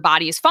that your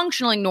body is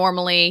functioning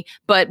normally.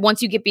 But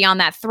once you get beyond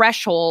that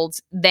threshold,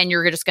 then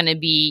you're just going to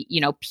be,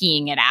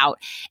 peeing it out.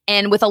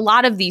 And with a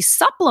lot of these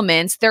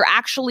supplements, they're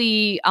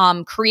actually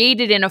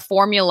created in a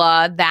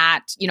formula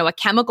that, a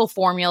chemical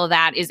formula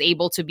that is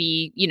able to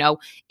be,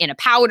 in a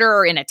powder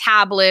or in a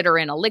tablet or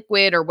in a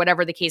liquid or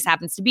whatever the case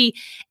happens to be.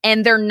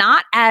 And they're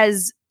not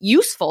as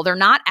useful. They're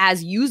not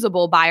as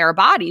usable by our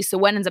bodies. So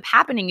what ends up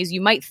happening is you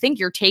might think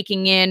you're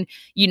taking in,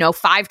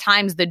 5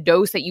 times the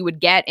dose that you would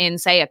get in,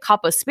 say, a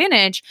cup of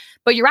spinach,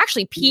 but you're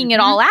actually peeing it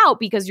all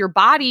out because your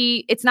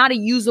body, it's not a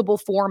usable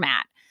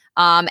format.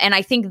 And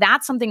I think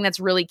that's something that's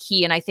really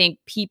key. And I think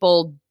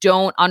people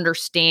don't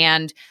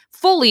understand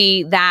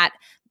fully that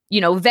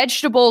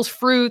vegetables,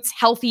 fruits,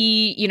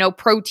 healthy,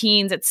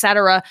 proteins, et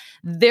cetera,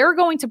 they're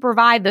going to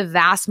provide the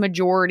vast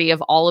majority of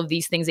all of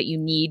these things that you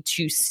need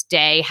to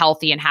stay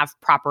healthy and have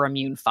proper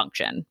immune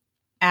function.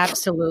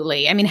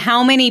 Absolutely. I mean,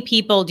 how many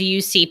people do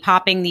you see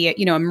popping the,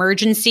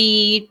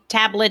 emergency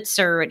tablets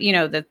or,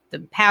 the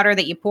powder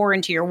that you pour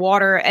into your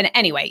water? And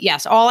anyway,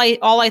 yes, all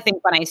I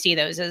think when I see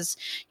those is,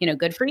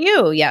 good for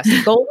you. Yes,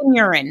 golden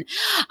urine.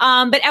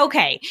 But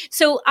okay,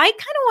 so I kind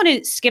of want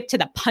to skip to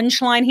the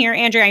punchline here,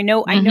 Andrea. I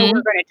know we're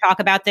going to talk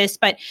about this,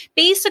 but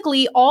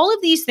basically all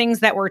of these things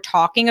that we're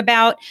talking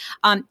about,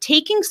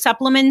 taking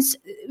supplements,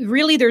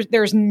 really,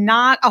 there's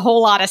not a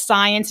whole lot of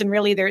science, and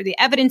really the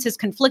evidence is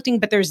conflicting,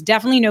 but there's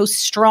definitely no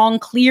strong,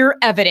 clear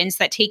evidence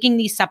that taking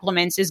these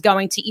supplements is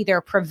going to either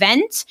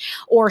prevent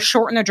or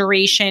shorten the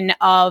duration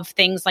of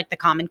things like the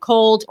common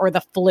cold or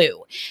the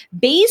flu.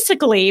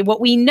 Basically,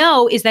 what we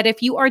know is that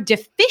if you are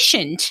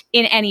deficient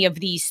in any of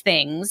these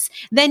things,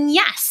 then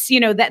yes,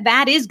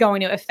 that is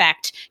going to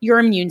affect your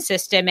immune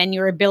system and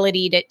your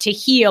ability to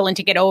heal and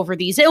to get over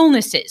these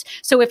illnesses.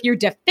 So if you're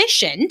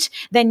deficient,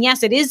 then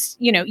yes, it is,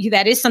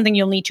 that is something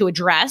you'll need to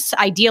address,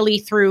 ideally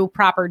through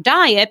proper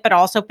diet, but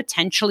also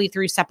potentially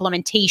through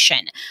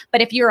supplementation.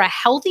 But if you're a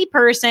healthy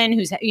person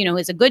who's,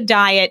 has a good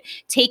diet,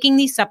 taking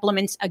these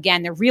supplements,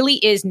 again, there really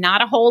is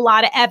not a whole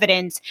lot of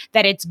evidence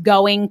that it's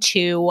going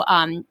to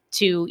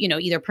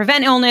either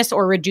prevent illness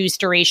or reduce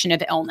duration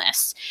of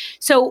illness.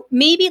 So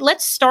maybe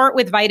let's start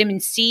with vitamin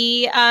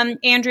C,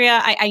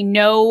 Andrea. I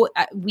know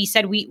we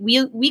said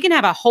we can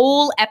have a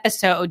whole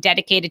episode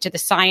dedicated to the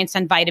science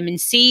on vitamin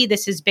C.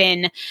 This has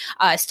been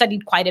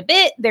studied quite a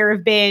bit. There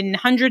have been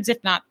hundreds,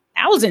 if not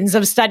thousands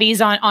of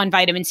studies on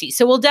vitamin C.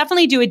 So we'll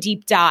definitely do a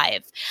deep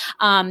dive.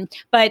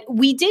 But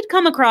we did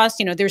come across,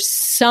 there's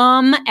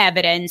some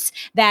evidence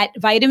that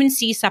vitamin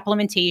C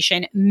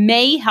supplementation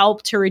may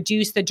help to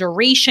reduce the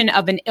duration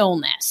of an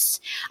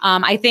illness.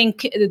 I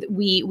think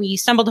we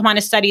stumbled upon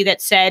a study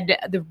that said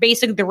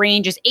the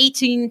range is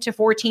 18 to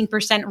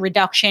 14%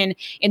 reduction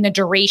in the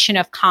duration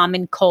of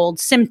common cold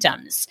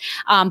symptoms.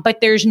 But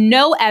there's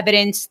no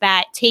evidence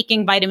that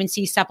taking vitamin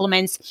C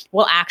supplements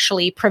will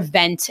actually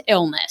prevent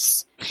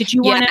illness. Did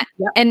you want to?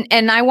 Yep.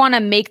 And I want to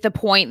make the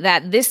point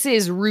that this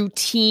is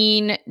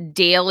routine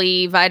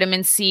daily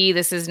vitamin C.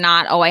 This is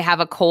not, I have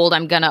a cold,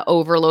 I'm going to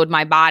overload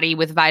my body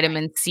with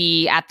vitamin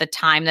C at the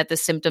time that the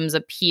symptoms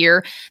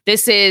appear.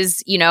 This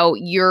is,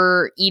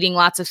 you're eating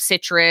lots of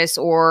citrus,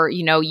 or,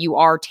 you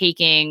are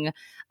taking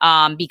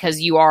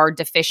because you are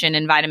deficient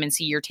in vitamin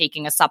C, you're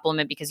taking a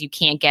supplement because you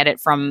can't get it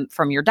from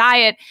your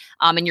diet,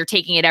 and you're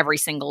taking it every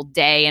single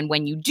day. And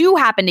when you do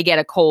happen to get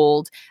a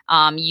cold,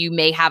 you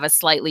may have a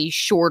slightly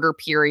shorter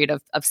period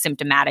of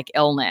symptomatic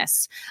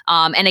illness.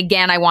 And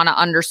again, I want to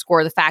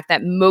underscore the fact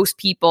that most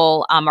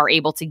people are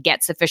able to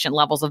get sufficient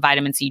levels of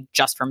vitamin C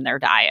just from their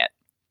diet.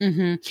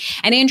 Mm-hmm.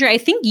 And Andrea, I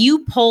think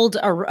you pulled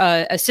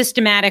a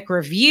systematic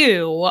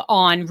review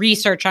on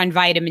research on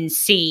vitamin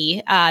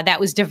C that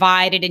was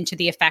divided into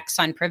the effects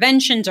on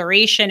prevention,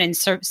 duration, and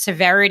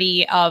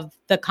severity of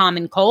the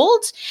common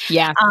cold.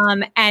 Yeah.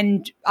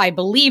 And I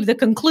believe the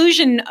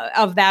conclusion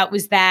of that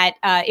was that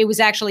it was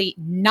actually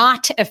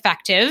not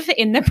effective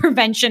in the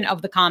prevention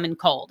of the common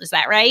cold. Is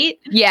that right?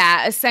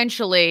 Yeah,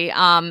 essentially,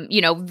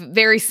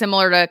 very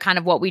similar to kind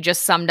of what we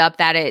just summed up,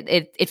 that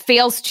it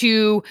fails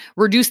to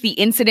reduce the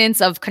incidence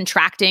of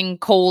contracting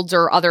colds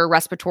or other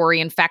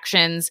respiratory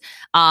infections.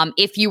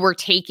 If you were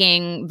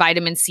taking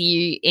vitamin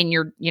C in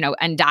your,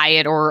 and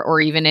diet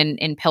or even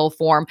in pill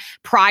form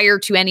prior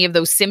to any of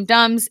those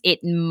symptoms,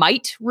 it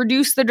might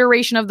reduce the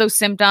duration of those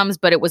symptoms,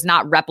 but it was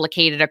not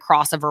replicated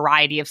across a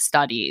variety of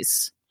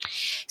studies.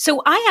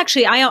 So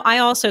I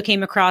also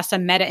came across a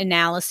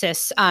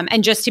meta-analysis,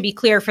 and just to be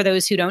clear for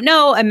those who don't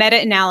know, a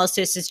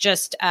meta-analysis is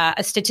just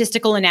a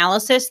statistical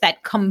analysis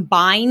that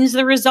combines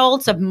the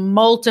results of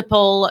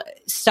multiple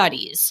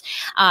studies,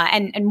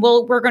 and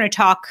we're going to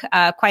talk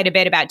quite a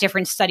bit about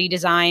different study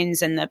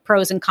designs and the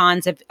pros and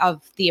cons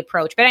of the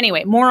approach. But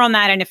anyway, more on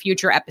that in a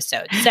future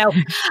episode. So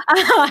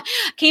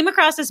came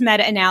across this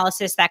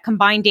meta-analysis that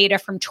combined data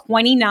from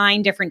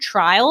 29 different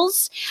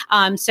trials.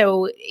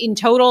 So in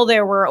total,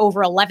 there were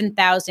over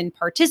 11,000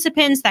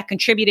 participants that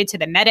contributed to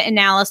the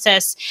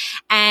meta-analysis.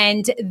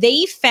 And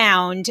they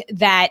found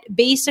that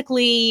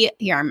basically,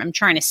 here, I'm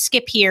trying to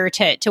skip here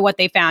to what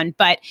they found,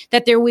 but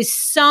that there was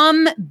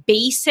some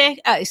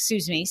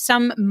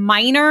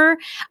minor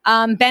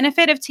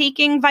benefit of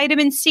taking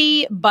vitamin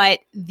C, but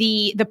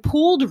the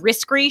pooled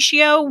risk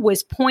ratio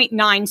was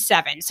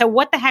 0.97. So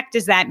what the heck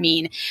does that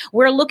mean?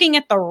 We're looking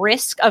at the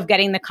risk of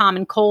getting the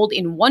common cold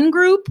in one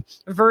group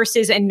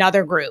versus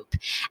another group.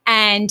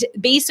 And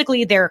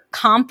basically their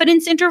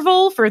confidence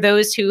interval, for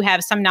those who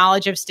have some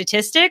knowledge of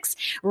statistics,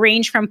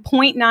 range from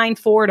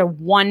 0.94 to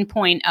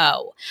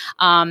 1.0.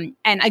 And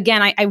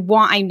again,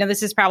 I know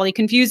this is probably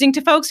confusing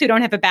to folks who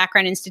don't have a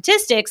background in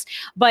statistics,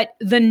 but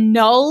the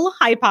null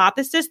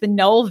hypothesis, the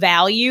null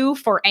value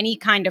for any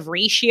kind of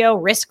ratio,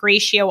 risk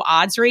ratio,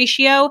 odds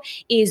ratio,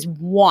 is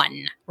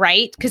 1.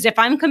 right? Because if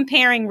I'm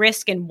comparing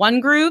risk in one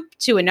group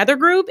to another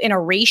group in a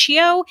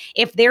ratio,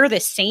 if they're the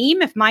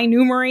same, if my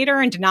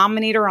numerator and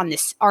denominator on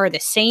this are the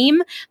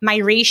same, my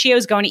ratio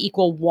is going to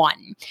equal 1.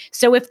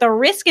 So if the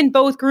risk in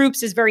both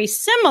groups is very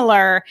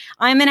similar,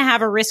 I'm going to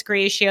have a risk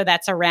ratio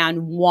that's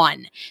around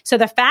 1. So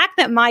the fact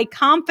that my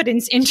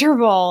confidence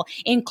interval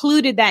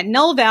included that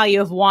null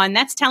value of 1,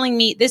 that's telling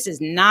me this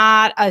is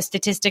not a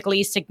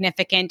statistically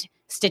significant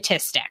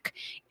statistic.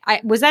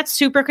 Was that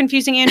super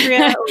confusing,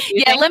 Andrea?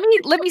 Yeah,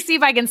 let me see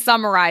if I can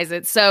summarize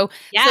it. So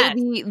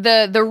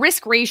the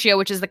risk ratio,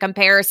 which is the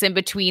comparison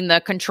between the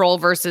control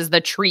versus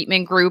the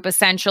treatment group,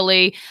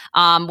 essentially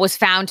was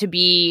found to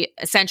be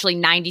essentially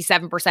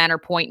 97% or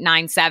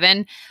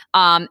 0.97.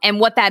 And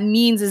what that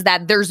means is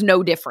that there's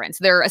no difference.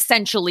 They're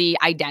essentially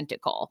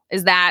identical.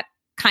 Is that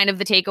kind of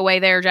the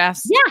takeaway there,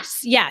 Jess?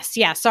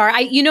 Yes. Sorry,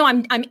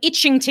 I'm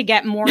itching to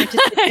get more into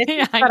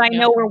statistics, but I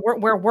know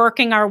we're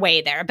working our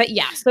way there. But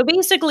yeah, so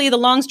basically, the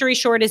long story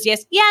short is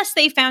yes,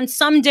 they found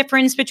some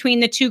difference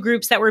between the two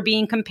groups that were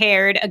being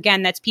compared.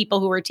 Again, that's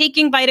people who were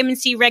taking vitamin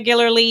C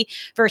regularly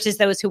versus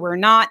those who were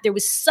not. There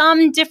was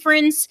some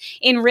difference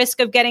in risk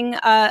of getting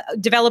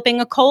developing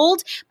a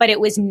cold, but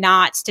it was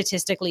not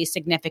statistically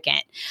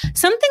significant.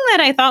 Something that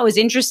I thought was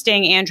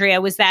interesting,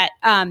 Andrea, was that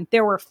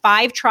there were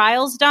 5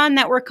 trials done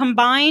that were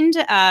combined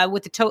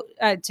with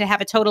to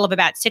have a total of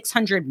about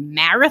 600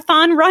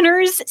 marathon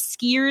runners,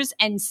 skiers,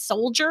 and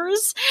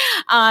soldiers.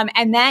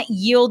 And that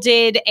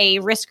yielded a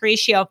risk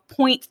ratio of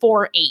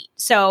 0.48.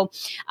 So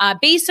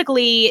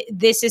basically,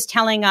 this is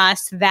telling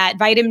us that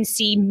vitamin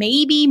C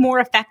may be more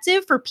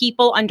effective for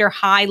people under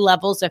high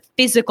levels of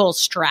physical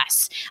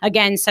stress,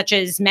 again, such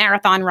as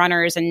marathon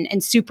runners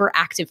and super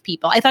active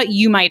people. I thought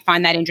you might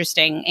find that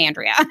interesting,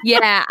 Andrea.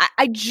 Yeah,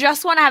 I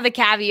just want to have the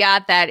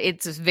caveat that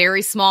it's a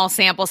very small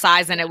sample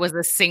size and it was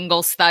a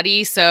single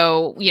study.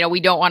 So, we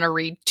don't want to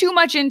read too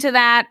much into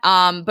that.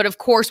 But of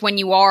course, when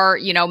you are,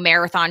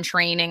 marathon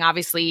training,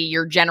 obviously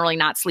you're generally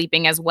not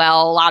sleeping as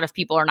well. A lot of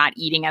people are not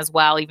eating as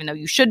well, even though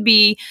you should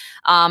be.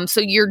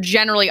 So you're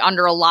generally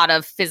under a lot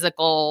of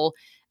physical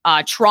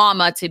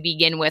trauma to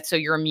begin with. So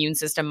your immune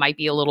system might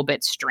be a little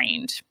bit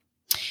strained.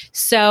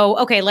 So,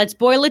 okay, let's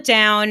boil it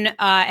down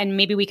and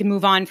maybe we can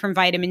move on from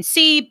vitamin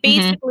C.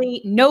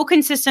 Basically, no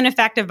consistent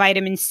effect of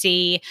vitamin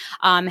C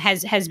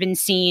has been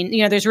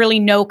seen. There's really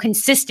no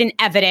consistent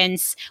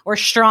evidence or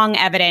strong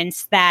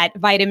evidence that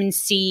vitamin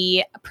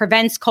C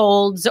prevents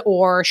colds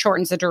or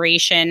shortens the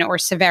duration or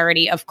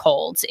severity of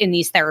colds in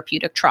these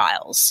therapeutic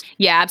trials.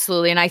 Yeah,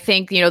 absolutely. And I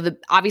think,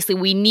 obviously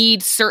we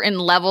need certain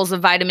levels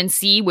of vitamin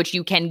C, which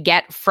you can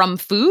get from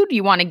food.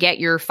 You want to get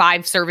your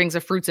 5 servings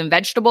of fruits and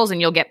vegetables and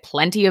you'll get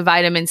plenty of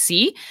vitamin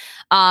C.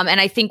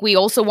 And I think we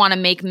also want to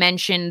make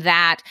mention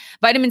that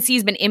vitamin C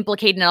has been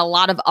implicated in a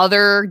lot of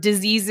other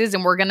diseases,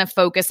 and we're going to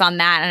focus on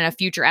that in a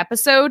future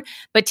episode.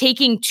 But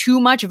taking too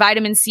much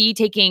vitamin C,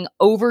 taking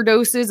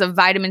overdoses of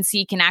vitamin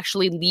C can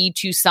actually lead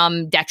to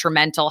some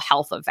detrimental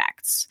health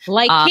effects.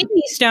 Like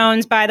kidney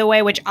stones, by the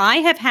way, which I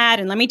have had,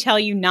 and let me tell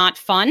you, not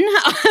fun.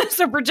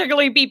 So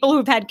particularly people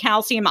who've had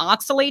calcium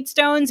oxalate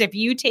stones, if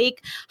you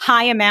take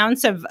high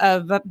amounts of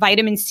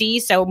vitamin C,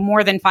 so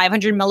more than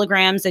 500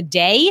 milligrams a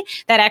day,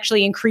 that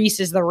actually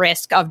increases the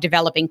risk of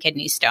developing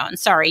kidney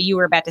stones. Sorry, you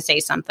were about to say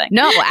something.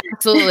 No,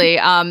 absolutely.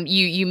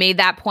 You made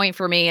that point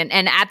for me. And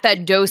at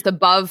that dose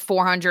above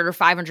 400 or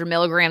 500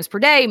 milligrams per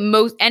day,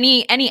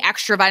 any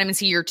extra vitamin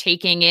C you're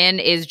taking in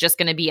is just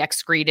going to be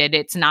excreted.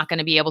 It's not going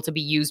to be able to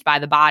be used by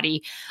the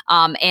body.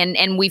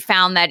 And we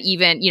found that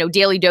even,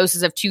 daily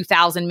doses of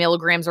 2,000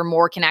 milligrams or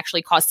more can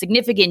actually cause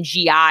significant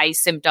GI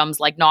symptoms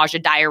like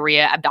nausea,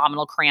 diarrhea,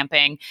 abdominal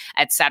cramping,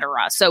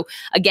 etc. So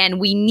again,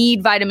 we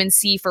need vitamin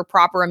C for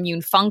proper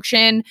immune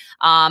function.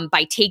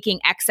 By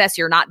taking excess,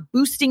 you're not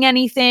boosting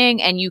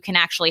anything, and you can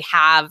actually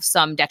have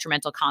some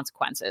detrimental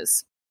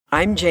consequences.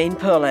 I'm Jane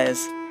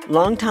Perlez,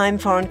 longtime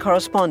foreign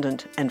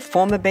correspondent and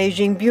former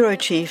Beijing bureau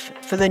chief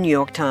for the New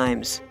York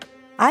Times.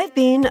 I've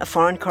been a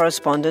foreign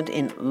correspondent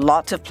in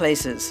lots of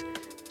places: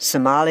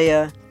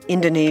 Somalia,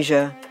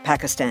 Indonesia,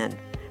 Pakistan,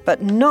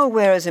 but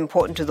nowhere as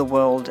important to the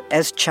world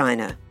as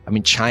China.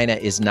 China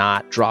is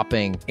not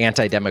dropping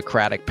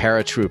anti-democratic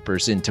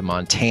paratroopers into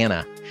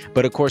Montana.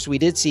 But of course, we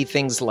did see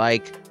things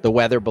like the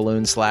weather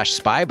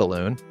balloon/spy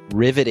balloon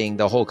riveting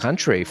the whole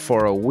country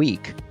for a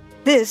week.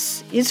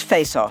 This is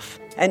Face Off,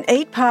 an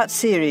 8-part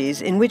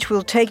series in which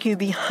we'll take you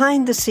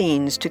behind the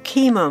scenes to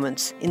key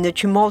moments in the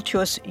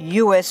tumultuous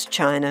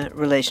U.S.-China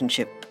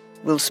relationship.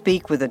 We'll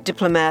speak with a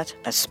diplomat,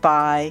 a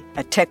spy,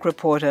 a tech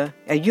reporter,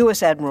 a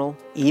U.S. admiral,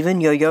 even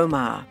Yo-Yo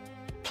Ma.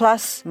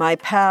 Plus, my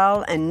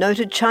pal and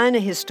noted China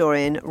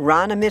historian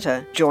Rana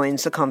Mitter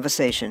joins the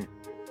conversation.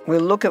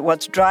 We'll look at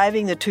what's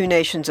driving the two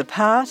nations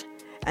apart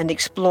and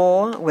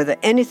explore whether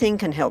anything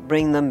can help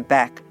bring them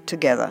back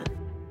together.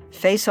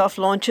 Face Off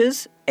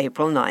launches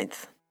April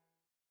 9th.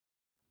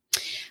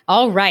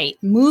 All right,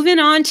 moving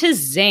on to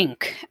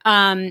zinc.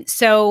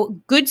 So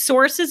good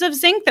sources of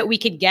zinc that we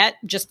could get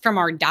just from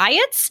our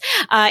diets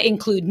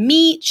include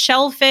meat,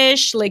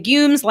 shellfish,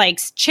 legumes like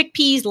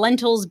chickpeas,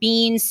 lentils,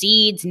 beans,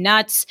 seeds,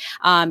 nuts,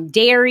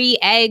 dairy,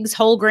 eggs,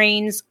 whole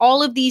grains.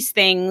 All of these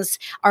things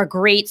are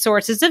great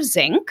sources of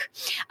zinc.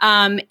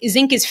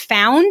 Zinc is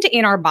found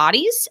in our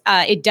bodies.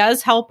 It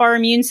does help our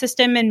immune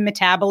system and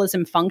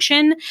metabolism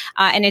function.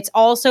 And it's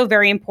also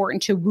very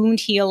important to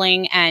wound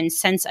healing and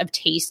sense of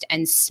taste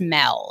and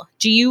smell.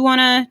 Do you want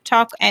to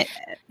talk?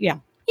 Yeah.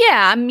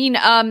 Yeah, I mean,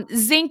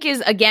 zinc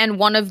is, again,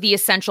 one of the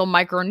essential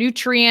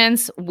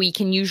micronutrients. We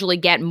can usually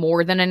get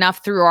more than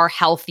enough through our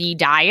healthy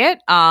diet.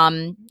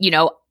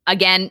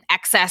 Again,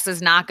 excess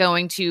is not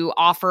going to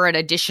offer an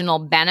additional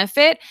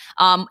benefit.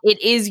 It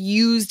is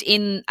used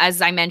in,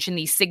 as I mentioned,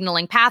 these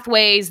signaling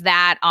pathways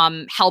that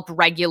help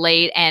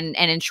regulate and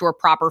ensure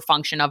proper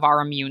function of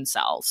our immune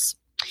cells.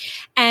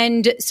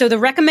 And so the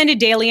recommended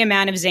daily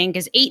amount of zinc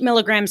is 8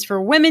 milligrams for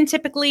women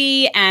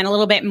typically, and a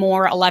little bit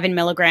more, 11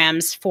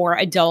 milligrams for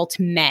adult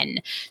men.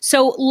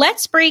 So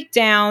let's break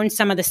down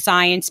some of the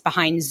science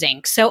behind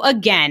zinc. So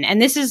again,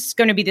 and this is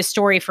going to be the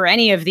story for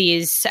any of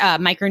these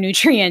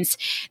micronutrients,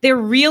 they're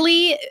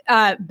really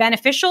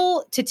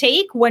beneficial to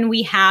take when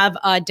we have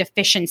a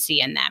deficiency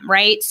in them,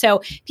 right?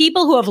 So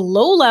people who have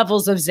low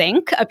levels of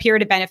zinc appear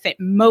to benefit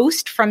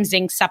most from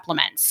zinc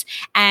supplements.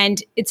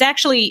 And it's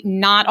actually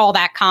not all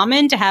that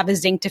common to have a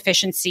zinc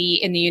deficiency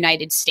in the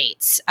United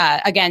States.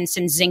 Again,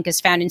 since zinc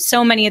is found in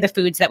so many of the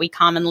foods that we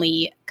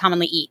commonly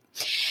eat.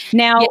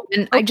 Now,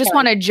 and I just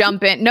want to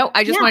jump in. No,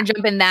 I just want to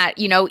jump in that,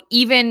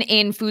 even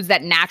in foods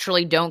that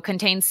naturally don't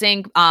contain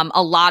zinc,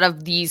 a lot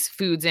of these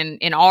foods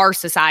in our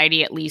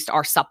society, at least,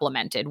 are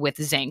supplemented with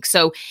zinc.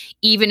 So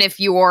even if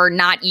you're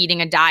not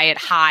eating a diet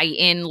high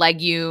in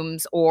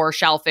legumes or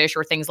shellfish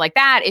or things like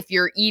that, if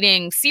you're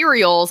eating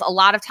cereals, a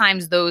lot of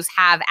times those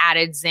have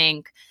added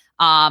zinc,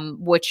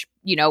 which,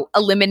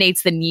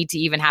 eliminates the need to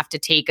even have to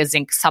take a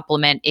zinc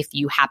supplement if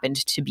you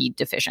happened to be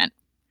deficient.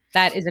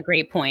 That is a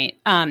great point.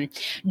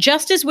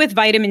 Just as with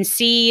vitamin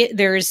C,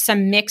 there's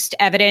some mixed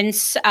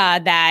evidence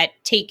that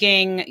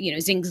taking,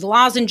 zinc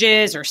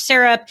lozenges or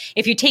syrup,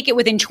 if you take it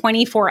within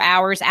 24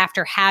 hours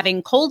after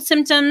having cold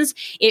symptoms,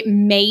 it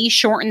may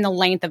shorten the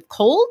length of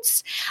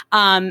colds.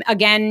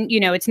 Again,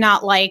 it's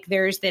not like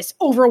there's this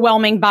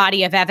overwhelming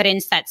body of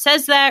evidence that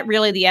says that.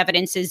 Really, the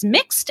evidence is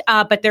mixed,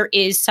 but there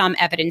is some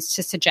evidence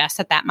to suggest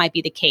that might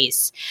be the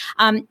case.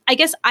 I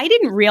guess I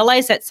didn't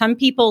realize that some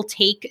people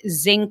take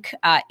zinc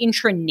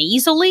intranasally.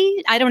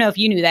 I don't know if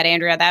you knew that,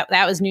 Andrea.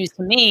 That was news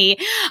to me.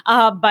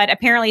 But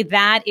apparently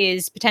that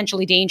is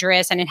potentially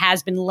dangerous, and it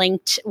has been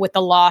linked with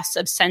the loss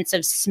of sense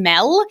of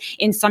smell,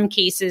 in some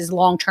cases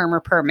long-term or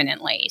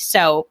permanently.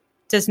 So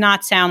does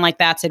not sound like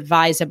that's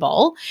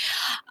advisable.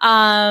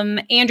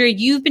 Andrea,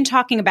 you've been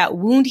talking about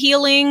wound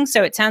healing.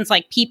 So it sounds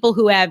like people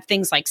who have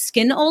things like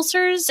skin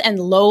ulcers and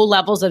low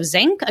levels of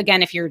zinc,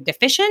 again, if you're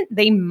deficient,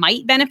 they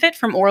might benefit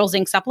from oral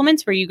zinc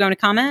supplements. Were you going to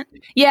comment?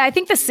 Yeah, I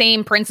think the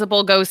same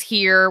principle goes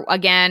here.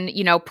 Again,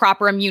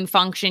 proper immune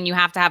function, you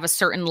have to have a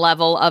certain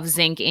level of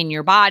zinc in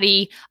your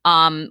body.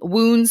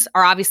 Wounds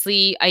are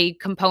obviously a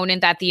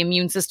component that the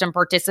immune system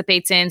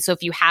participates in. So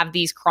if you have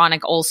these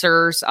chronic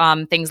ulcers,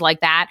 things like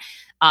that,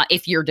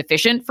 if you're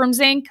deficient from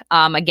zinc,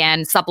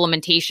 again,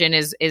 supplementation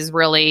is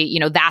really,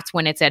 that's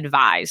when it's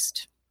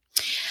advised.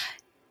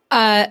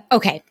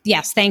 Okay.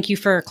 Yes. Thank you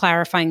for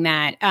clarifying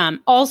that.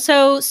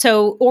 Also,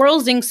 so oral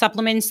zinc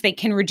supplements, they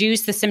can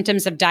reduce the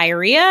symptoms of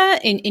diarrhea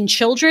in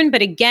children.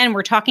 But again,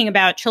 we're talking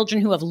about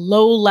children who have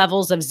low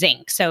levels of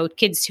zinc. So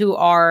kids who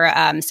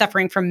are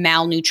suffering from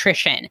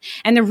malnutrition.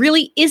 And there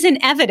really isn't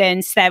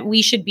evidence that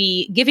we should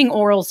be giving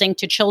oral zinc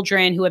to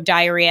children who have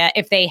diarrhea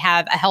if they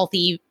have a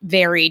healthy,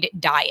 varied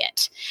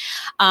diet.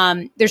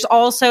 There's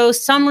also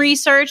some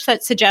research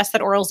that suggests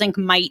that oral zinc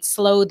might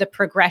slow the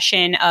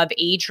progression of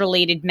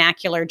age-related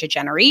macular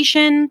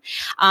degeneration.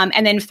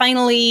 And then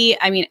finally,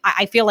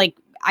 I feel like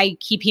I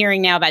keep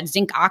hearing now about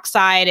zinc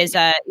oxide as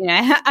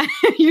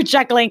you're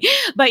chuckling,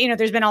 but,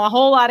 there's been a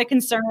whole lot of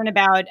concern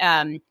about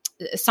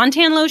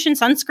suntan lotion,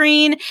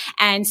 sunscreen.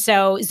 And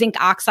so zinc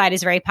oxide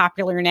is very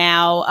popular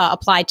now,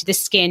 applied to the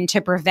skin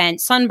to prevent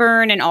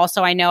sunburn. And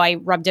also, I know I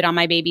rubbed it on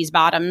my baby's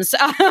bottoms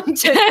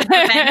to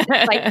prevent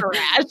like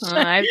rash.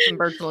 I have some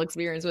personal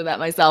experience with that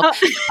myself.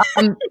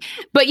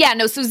 But yeah,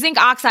 no. So zinc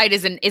oxide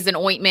is an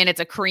ointment.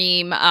 It's a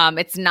cream.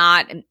 It's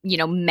not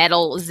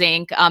metal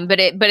zinc. But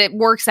it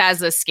works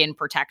as a skin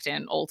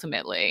protectant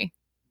ultimately.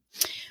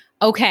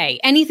 Okay.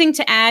 Anything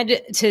to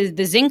add to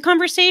the zinc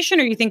conversation,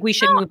 or you think we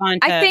should move on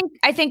to?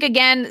 I think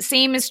again,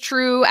 same is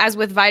true as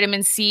with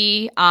vitamin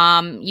C.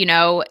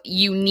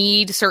 You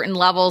need certain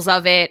levels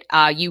of it.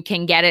 You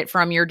can get it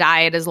from your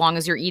diet as long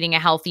as you're eating a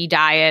healthy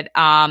diet.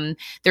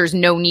 There's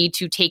no need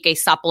to take a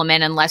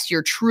supplement unless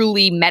you're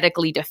truly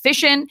medically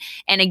deficient.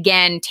 And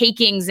again,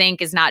 taking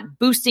zinc is not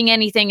boosting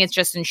anything. It's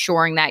just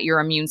ensuring that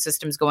your immune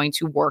system is going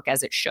to work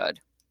as it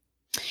should.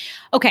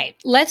 Okay,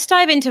 let's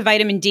dive into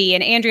vitamin D.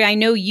 And Andrea, I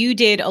know you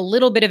did a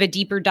little bit of a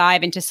deeper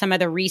dive into some of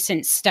the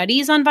recent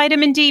studies on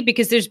vitamin D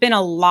because there's been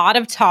a lot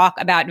of talk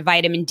about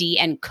vitamin D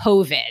and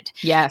COVID.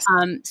 Yes.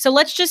 So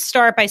let's just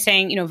start by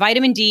saying,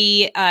 vitamin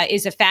D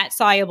is a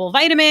fat-soluble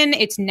vitamin.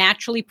 It's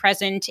naturally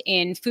present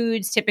in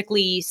foods,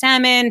 typically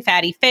salmon,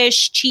 fatty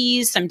fish,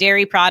 cheese, some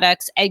dairy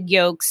products, egg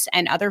yolks,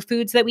 and other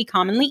foods that we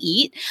commonly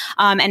eat.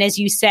 And as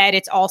you said,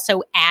 it's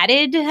also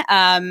added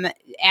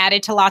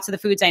to lots of the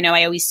foods. I know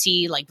I always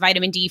see like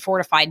vitamin D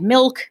fortified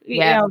milk,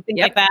 things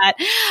like that.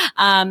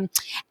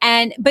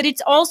 But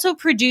it's also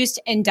produced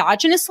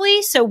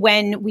endogenously. So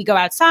when we go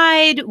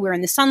outside, we're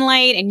in the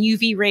sunlight and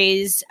UV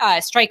rays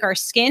strike our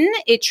skin,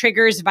 it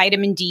triggers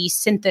vitamin D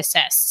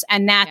synthesis.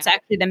 And that's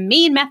actually the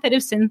main method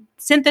of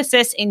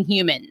synthesis in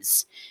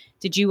humans.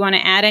 Did you want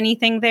to add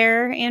anything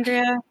there,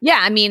 Andrea? Yeah,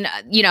 I mean,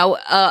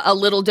 a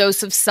little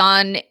dose of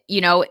sun,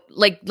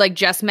 like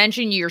Jess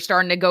mentioned, you're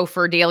starting to go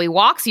for daily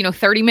walks.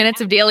 30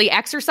 minutes of daily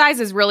exercise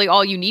is really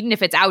all you need. And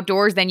if it's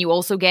outdoors, then you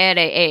also get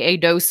a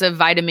dose of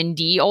vitamin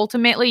D.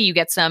 Ultimately, you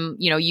get some,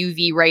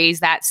 UV rays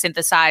that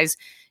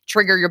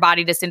trigger your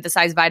body to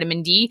synthesize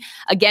vitamin D.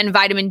 Again,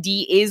 vitamin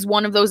D is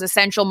one of those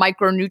essential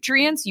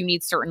micronutrients. You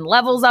need certain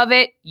levels of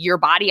it. Your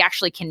body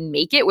actually can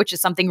make it, which is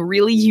something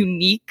really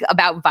unique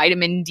about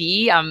vitamin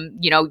D.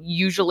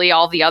 Usually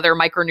all the other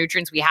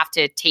micronutrients we have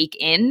to take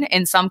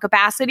in some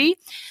capacity.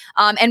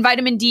 And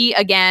vitamin D,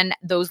 again,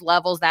 those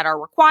levels that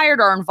are required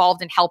are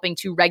involved in helping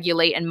to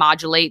regulate and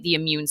modulate the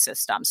immune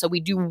system. So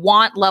we do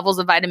want levels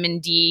of vitamin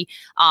D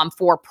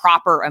for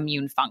proper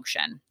immune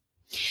function.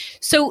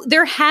 So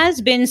there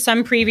has been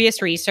some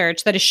previous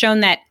research that has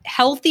shown that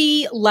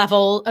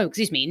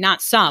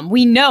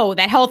we know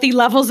that healthy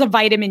levels of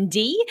vitamin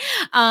D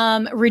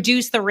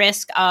reduce the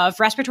risk of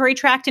respiratory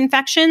tract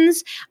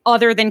infections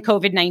other than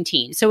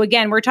COVID-19. So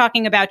again, we're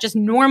talking about just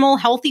normal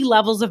healthy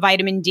levels of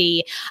vitamin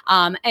D.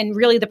 And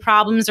really the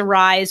problems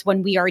arise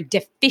when we are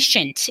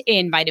deficient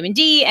in vitamin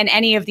D and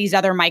any of these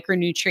other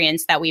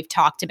micronutrients that we've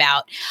talked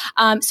about.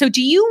 So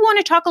do you want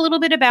to talk a little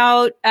bit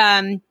about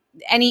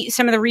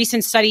some of the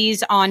recent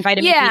studies on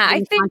vitamin D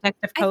in the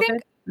context of COVID?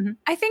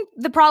 I think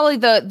probably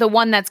the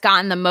one that's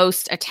gotten the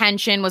most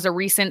attention was a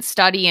recent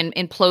study in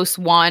PLOS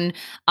One.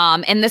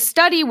 And the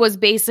study was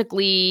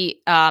basically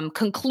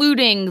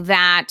concluding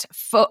that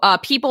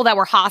people that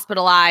were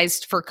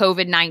hospitalized for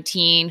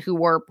COVID-19, who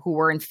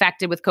were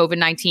infected with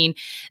COVID-19,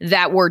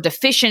 that were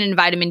deficient in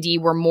vitamin D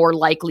were more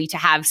likely to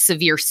have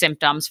severe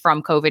symptoms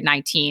from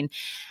COVID-19.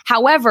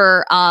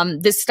 However,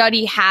 this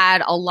study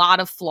had a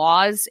lot of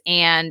flaws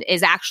and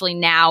is actually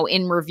now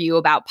in review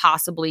about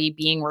possibly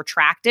being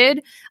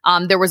retracted.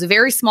 There was a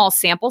very small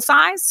sample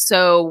size,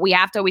 so we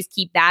have to always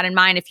keep that in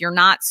mind. If you're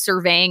not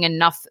surveying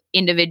enough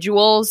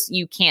individuals,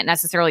 you can't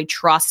necessarily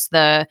trust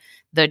the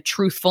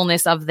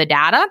truthfulness of the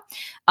data.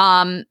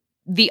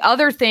 The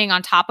other thing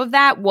on top of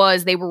that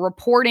was they were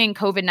reporting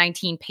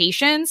COVID-19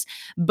 patients,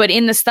 but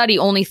in the study,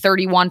 only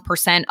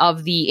 31%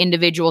 of the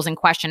individuals in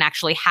question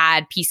actually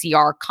had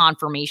PCR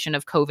confirmation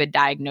of COVID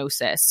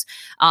diagnosis.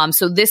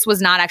 So this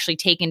was not actually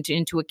taken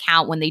into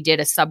account when they did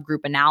a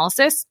subgroup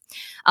analysis.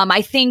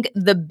 I think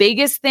the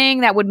biggest thing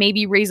that would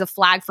maybe raise a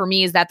flag for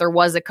me is that there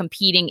was a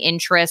competing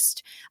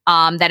interest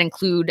that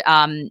include,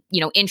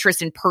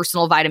 interest in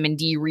personal vitamin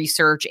D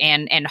research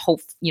and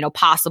hope,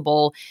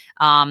 possible,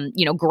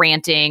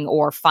 granting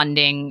or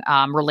funding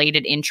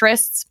related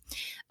interests.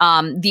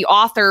 The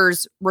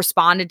authors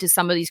responded to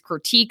some of these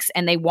critiques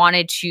and they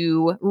wanted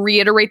to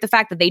reiterate the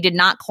fact that they did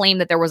not claim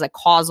that there was a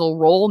causal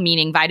role,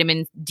 meaning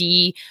vitamin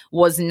D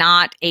was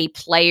not a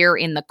player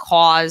in the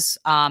cause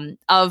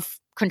of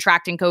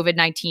contracting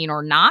COVID-19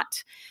 or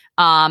not,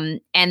 and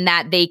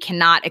that they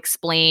cannot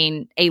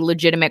explain a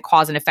legitimate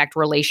cause and effect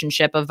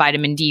relationship of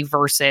vitamin D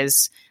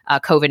versus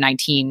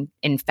COVID-19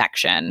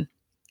 infection.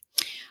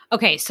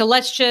 Okay, so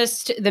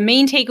the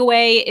main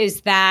takeaway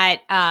is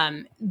that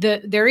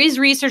there is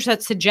research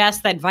that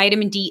suggests that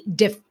vitamin D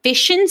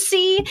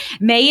deficiency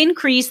may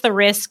increase the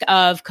risk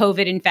of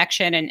COVID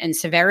infection and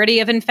severity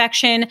of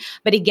infection.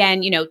 But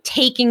again,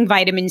 taking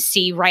vitamin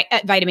D,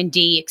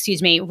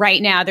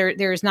 right now,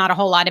 there's not a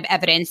whole lot of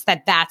evidence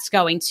that that's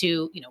going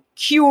to,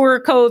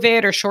 cure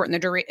COVID or shorten the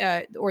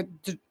duration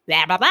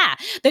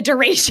of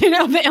duration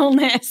of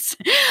illness.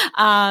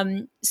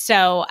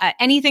 So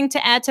anything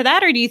to add to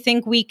that, or do you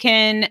think we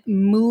can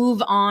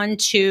move on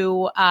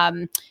to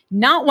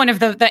not one of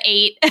the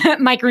 8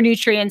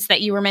 micronutrients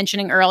that you were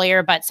mentioning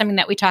earlier, but something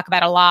that we talk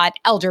about a lot,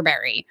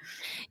 elderberry?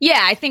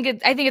 Yeah, I think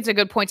it's a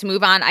good point to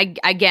move on.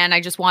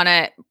 I just want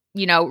to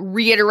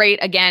reiterate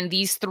again,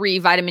 these 3,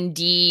 vitamin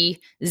D,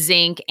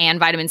 zinc, and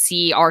vitamin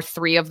C, are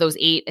 3 of those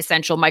 8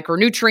 essential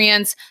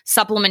micronutrients.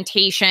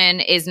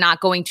 Supplementation is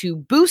not going to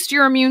boost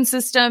your immune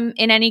system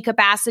in any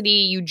capacity.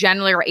 You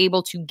generally are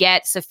able to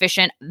get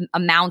sufficient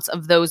amounts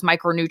of those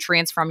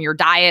micronutrients from your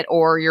diet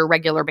or your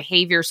regular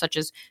behavior, such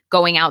as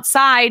going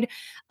outside.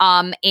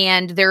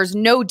 And there's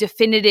no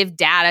definitive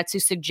data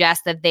to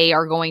suggest that they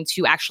are going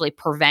to actually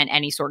prevent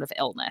any sort of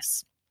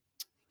illness.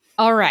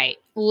 All right.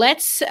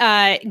 Let's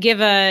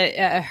give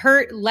a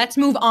herd. Let's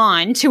move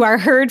on to our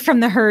Heard from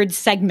the Herd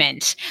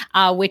segment,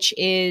 which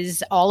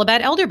is all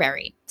about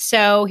elderberry.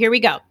 So here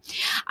we go.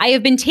 I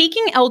have been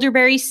taking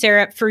elderberry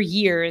syrup for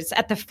years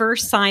at the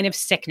first sign of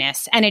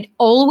sickness, and it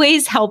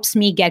always helps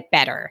me get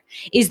better.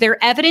 Is there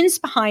evidence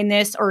behind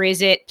this, or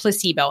is it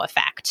placebo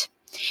effect?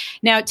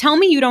 Now, tell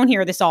me you don't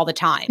hear this all the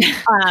time.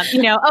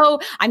 Oh,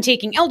 I'm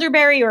taking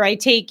elderberry, or I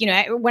take,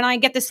 when I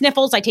get the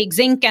sniffles, I take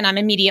zinc and I'm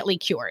immediately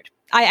cured.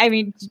 I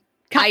mean,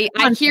 I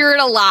hear it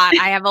a lot.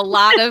 I have a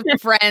lot of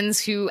friends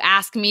who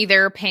ask me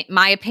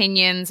my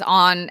opinions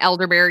on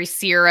elderberry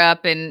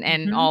syrup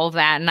and all of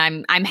that.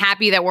 And I'm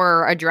happy that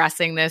we're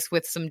addressing this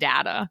with some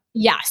data.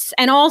 Yes.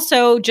 And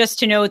also just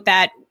to note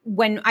that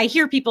when I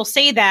hear people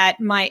say that,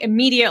 my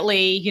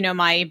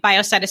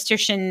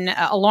biostatistician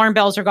alarm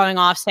bells are going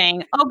off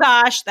saying, oh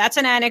gosh, that's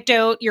an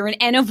anecdote. You're an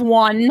N of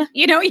one,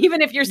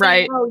 even if you're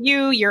saying, right.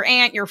 Your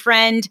aunt, your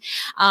friend.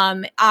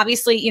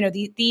 Obviously,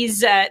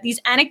 these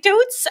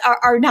anecdotes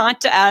are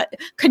not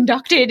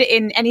conducted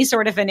in any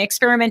sort of an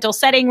experimental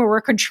setting where we're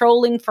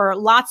controlling for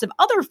lots of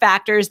other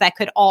factors that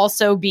could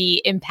also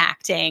be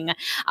impacting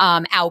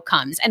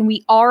outcomes. And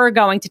we are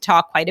going to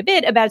talk quite a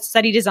bit about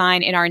study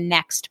design on our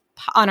next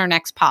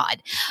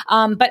pod.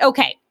 But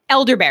okay.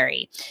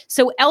 Elderberry.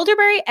 So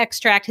elderberry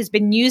extract has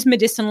been used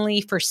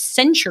medicinally for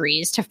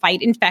centuries to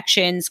fight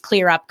infections,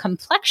 clear up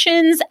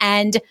complexions,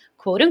 and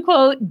quote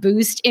unquote,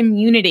 boost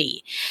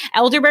immunity.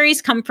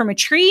 Elderberries come from a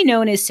tree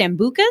known as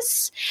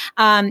Sambucus.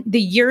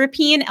 The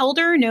European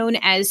elder known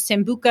as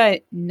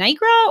Sambuca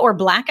nigra or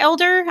black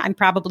elder, I'm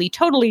probably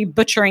totally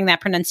butchering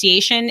that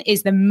pronunciation,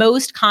 is the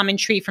most common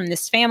tree from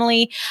this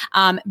family.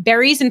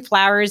 Berries and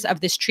flowers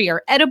of this tree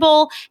are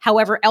edible.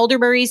 However,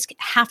 elderberries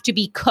have to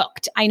be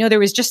cooked. I know there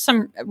was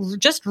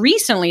just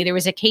recently, there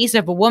was a case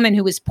of a woman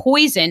who was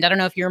poisoned. I don't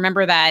know if you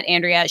remember that,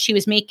 Andrea. She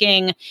was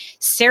making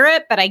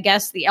syrup, but I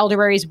guess the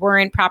elderberries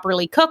weren't properly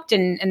cooked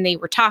and they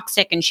were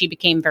toxic, and she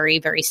became very,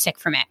 very sick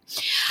from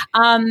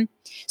it.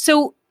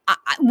 So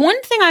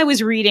one thing I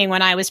was reading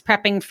when I was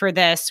prepping for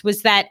this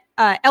was that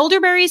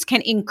elderberries can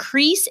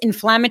increase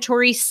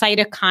inflammatory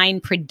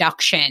cytokine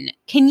production.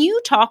 Can you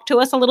talk to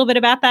us a little bit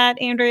about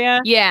that,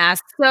 Andrea? Yeah.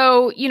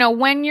 So,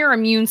 when your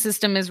immune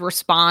system is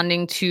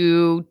responding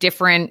to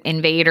different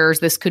invaders,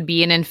 this could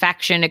be an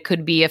infection, it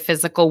could be a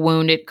physical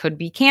wound, it could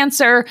be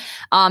cancer.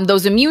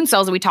 Those immune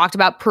cells that we talked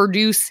about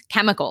produce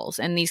chemicals,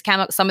 and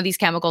some of these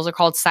chemicals are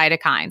called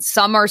cytokines.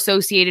 Some are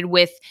associated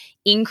with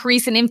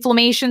increase in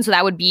inflammation. So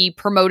that would be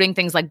promoting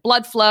things like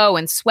blood flow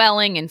and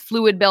swelling and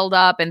fluid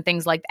buildup and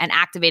things like, and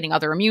activating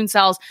other immune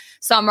cells.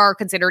 Some are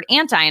considered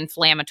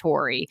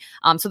anti-inflammatory.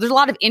 So there's a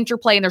lot of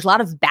interplay and there's a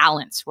lot of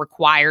balance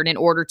required in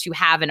order to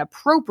have an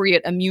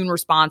appropriate immune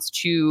response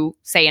to,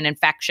 say, an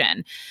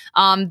infection.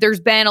 There's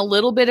been a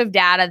little bit of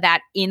data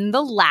that in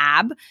the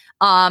lab,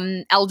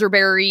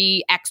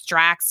 elderberry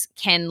extracts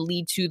can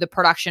lead to the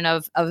production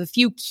of a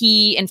few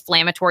key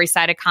inflammatory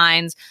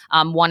cytokines.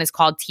 One is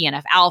called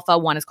TNF alpha,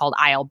 one is called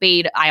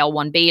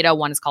IL-1 beta,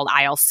 one is called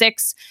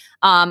IL-6.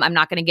 I'm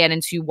not going to get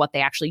into what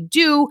they actually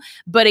do,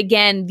 but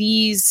again,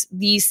 these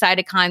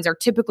cytokines are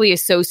typically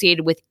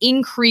associated with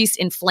increased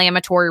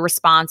inflammatory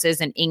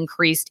responses and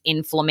increased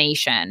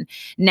inflammation.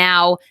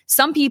 Now,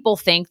 some people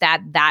think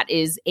that that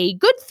is a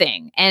good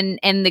thing, and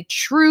the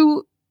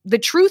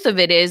truth of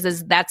it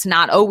is that's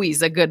not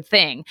always a good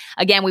thing.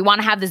 Again, we want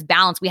to have this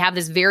balance. We have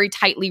this very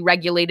tightly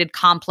regulated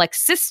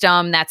complex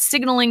system that's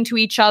signaling to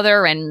each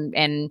other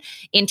and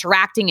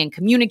interacting and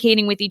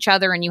communicating with each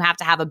other. And you have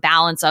to have a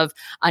balance of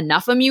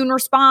enough immune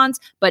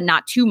response, but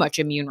not too much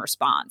immune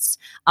response.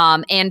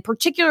 And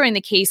particularly in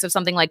the case of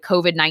something like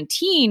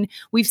COVID-19,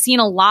 we've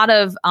seen a lot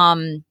of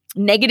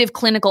negative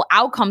clinical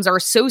outcomes are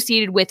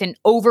associated with an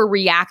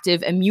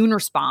overreactive immune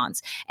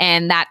response.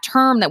 And that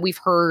term that we've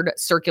heard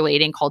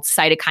circulating called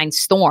cytokine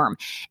storm.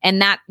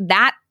 And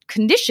that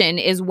condition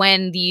is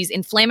when these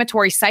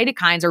inflammatory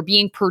cytokines are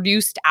being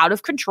produced out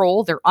of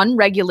control, they're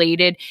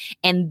unregulated,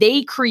 and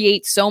they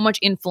create so much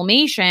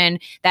inflammation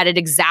that it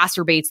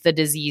exacerbates the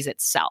disease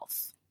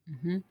itself.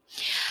 Mm-hmm.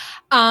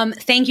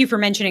 Thank you for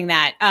mentioning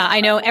that.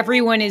 I know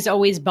everyone is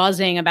always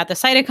buzzing about the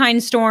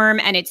cytokine storm,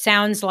 and it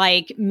sounds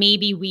like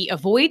maybe we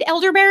avoid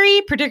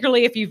elderberry,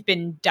 particularly if you've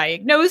been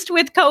diagnosed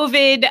with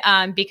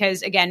COVID,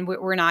 because again,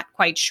 we're not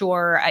quite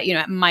sure,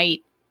 it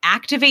might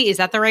activate, is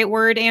that the right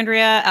word,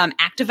 Andrea?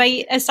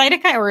 Activate a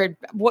cytokine or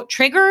what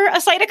trigger a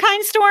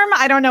cytokine storm?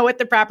 I don't know what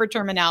the proper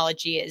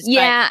terminology is.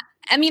 Yeah.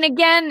 But I mean,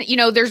 again,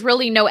 there's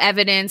really no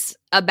evidence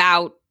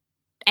about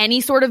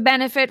any sort of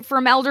benefit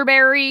from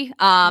elderberry.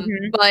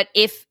 But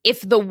if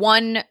the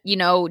one,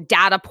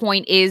 data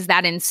point is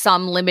that in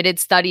some limited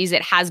studies,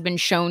 it has been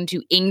shown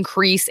to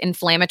increase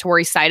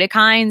inflammatory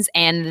cytokines,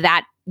 and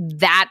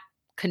that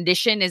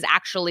condition is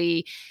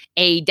actually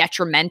a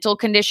detrimental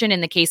condition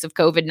in the case of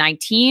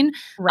COVID-19.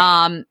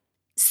 Right.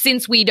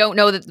 Since we know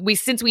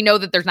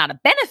that there's not a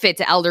benefit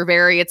to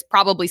elderberry, it's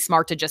probably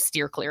smart to just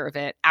steer clear of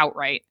it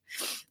outright.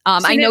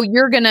 I know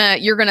you're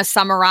gonna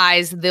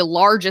summarize the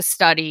largest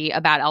study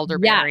about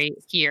elderberry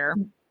here.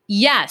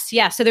 Yes.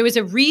 So there was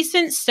a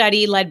recent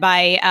study led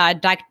by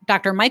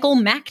Dr. Michael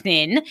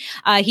Macnin.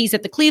 He's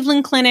at the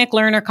Cleveland Clinic,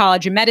 Lerner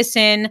College of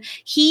Medicine.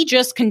 He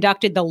just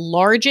conducted the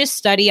largest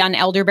study on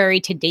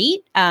elderberry to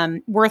date.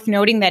 Worth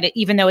noting that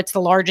even though it's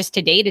the largest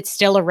to date, it's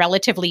still a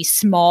relatively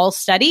small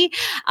study.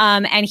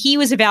 And he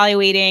was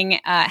evaluating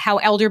how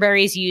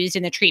elderberry is used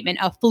in the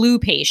treatment of flu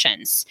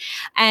patients.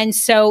 And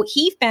so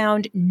he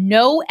found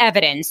no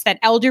evidence that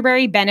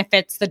elderberry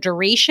benefits the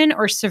duration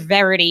or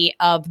severity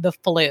of the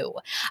flu.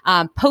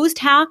 Post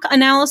hoc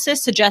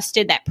analysis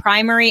suggested that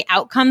primary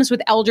outcomes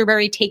with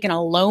elderberry taken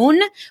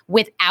alone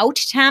without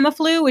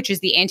Tamiflu, which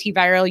is the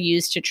antiviral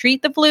used to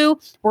treat the flu,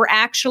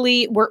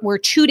 were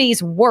 2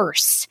 days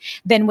worse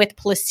than with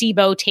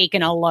placebo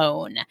taken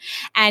alone.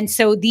 And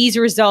so these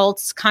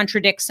results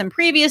contradict some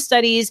previous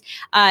studies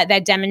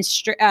that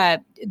demonstrate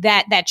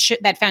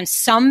that found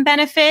some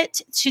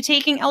benefit to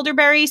taking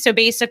elderberry. So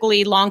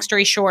basically, long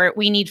story short,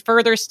 we need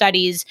further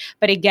studies.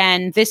 But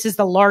again, this is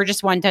the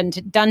largest one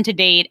done to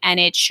date, and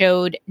it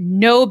showed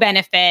no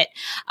benefit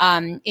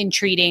in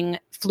treating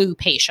flu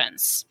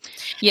patients.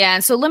 Yeah.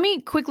 And so let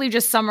me quickly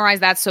just summarize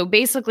that. So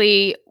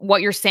basically,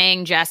 what you're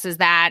saying, Jess, is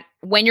that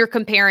when you're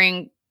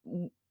comparing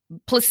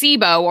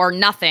placebo or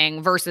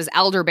nothing versus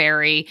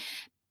elderberry,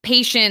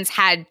 patients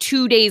had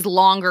 2 days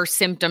longer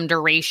symptom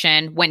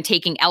duration when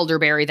taking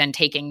elderberry than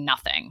taking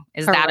nothing.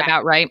 Is Correct. that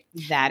about right?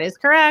 That is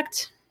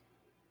correct.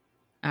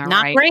 All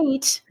Not right.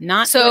 great.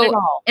 Not So, good at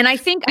all. And I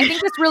think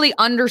this really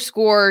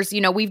underscores,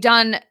 we've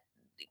done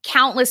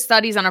countless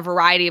studies on a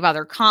variety of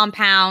other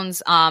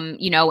compounds, and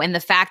the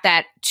fact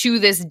that to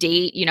this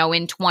date,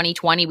 in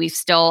 2020, we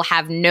still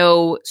have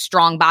no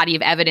strong body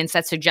of evidence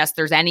that suggests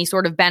there's any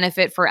sort of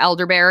benefit for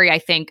elderberry, I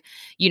think,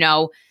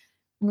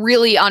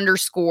 really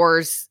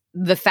underscores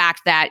the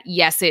fact that,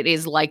 yes, it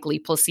is likely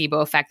placebo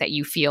effect that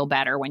you feel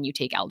better when you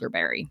take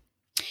elderberry.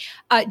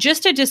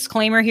 Just a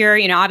disclaimer here,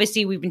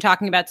 obviously we've been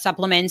talking about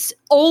supplements.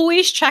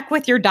 Always check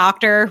with your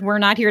doctor. We're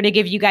not here to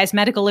give you guys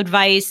medical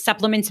advice.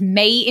 Supplements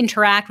may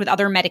interact with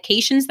other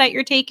medications that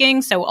you're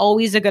taking. So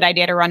always a good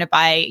idea to run it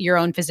by your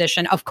own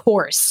physician, of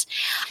course.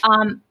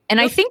 And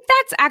I think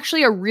that's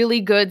actually a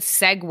really good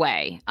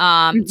segue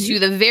to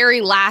the very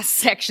last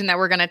section that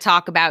we're going to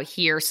talk about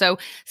here. So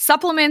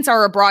supplements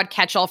are a broad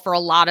catch-all for a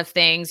lot of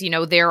things.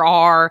 There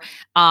are,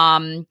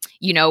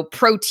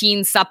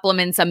 protein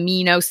supplements,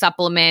 amino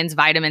supplements,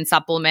 vitamin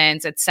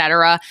supplements,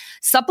 etc.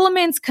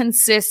 Supplements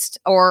consist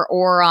or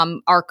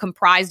are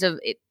comprised of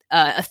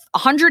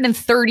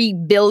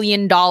 $130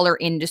 billion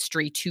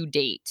industry to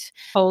date.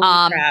 Holy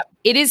crap.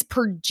 It is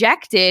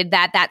projected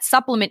that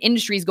supplement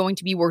industry is going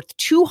to be worth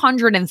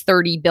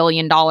 $230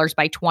 billion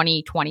by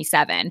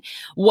 2027.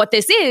 What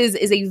this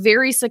is a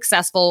very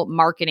successful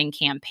marketing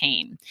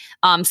campaign.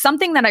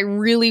 Something that I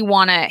really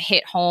want to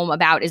hit home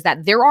about is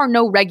that there are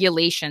no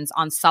regulations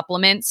on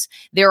supplements.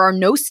 There are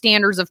no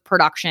standards of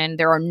production.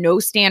 There are no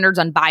standards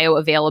on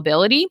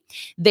bioavailability.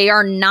 They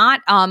are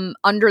not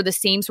under the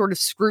same sort of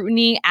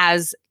scrutiny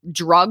as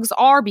drugs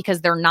are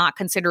because they're not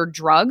considered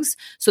drugs.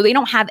 So they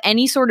don't have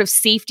any sort of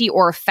safety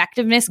or effectiveness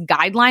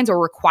guidelines or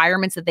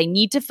requirements that they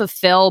need to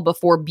fulfill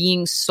before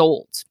being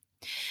sold.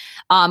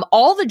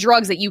 All the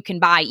drugs that you can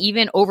buy,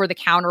 even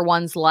over-the-counter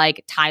ones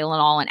like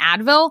Tylenol and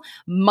Advil,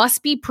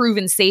 must be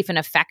proven safe and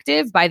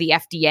effective by the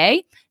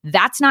FDA.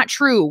 That's not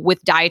true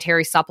with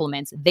dietary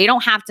supplements. They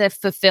don't have to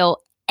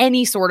fulfill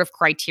any sort of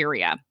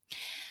criteria.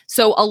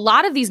 So a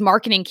lot of these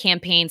marketing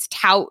campaigns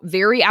tout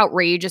very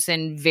outrageous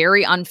and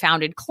very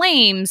unfounded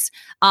claims,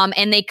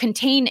 and they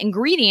contain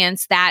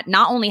ingredients that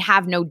not only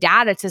have no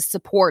data to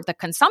support the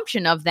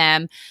consumption of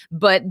them,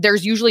 but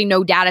there's usually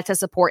no data to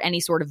support any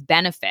sort of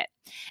benefit.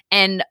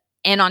 And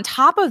on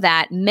top of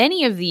that,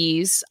 many of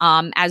these,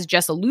 as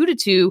Jess alluded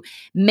to,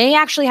 may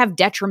actually have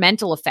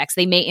detrimental effects.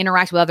 They may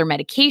interact with other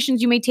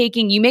medications you may be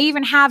taking. You may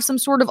even have some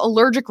sort of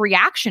allergic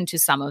reaction to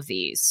some of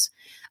these.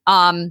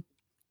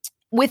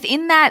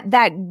 Within that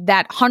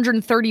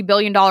 $130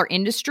 billion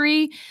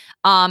industry,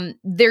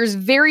 there's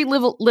very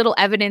little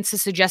evidence to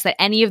suggest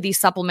that any of these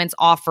supplements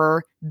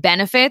offer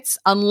benefits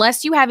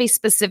unless you have a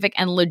specific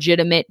and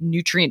legitimate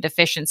nutrient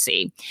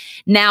deficiency.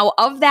 Now,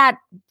 of that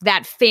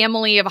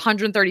family of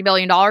 $130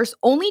 billion,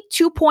 only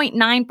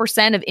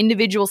 2.9% of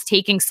individuals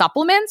taking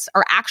supplements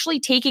are actually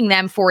taking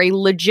them for a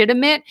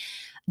legitimate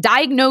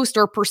diagnosed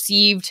or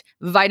perceived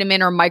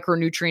vitamin or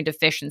micronutrient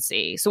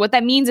deficiency. So what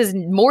that means is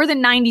more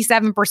than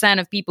 97%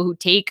 of people who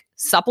take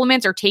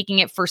supplements are taking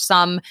it for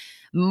some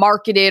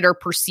marketed or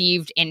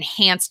perceived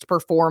enhanced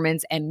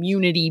performance,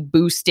 immunity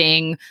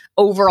boosting,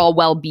 overall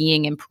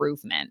well-being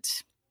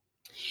improvement.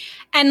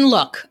 And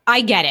look, I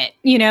get it.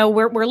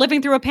 We're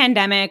living through a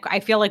pandemic. I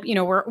feel like,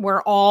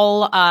 we're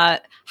all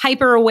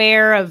hyper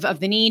aware of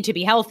the need to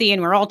be healthy,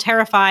 and we're all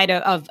terrified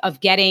of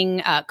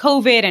getting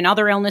COVID and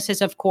other illnesses,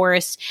 of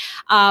course.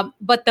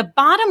 But the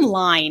bottom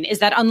line is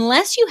that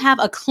unless you have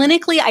a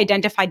clinically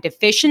identified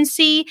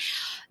deficiency,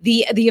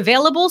 The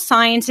available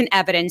science and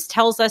evidence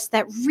tells us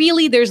that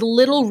really there's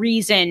little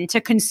reason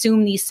to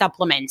consume these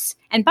supplements.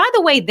 And by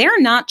the way, they're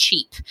not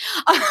cheap.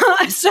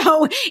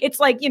 So it's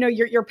like,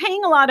 you're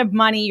paying a lot of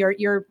money.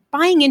 You're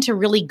buying into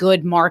really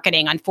good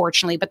marketing,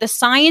 unfortunately, but the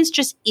science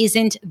just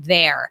isn't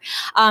there.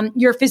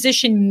 Your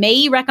physician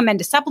may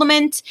recommend a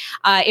supplement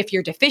if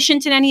you're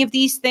deficient in any of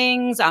these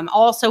things.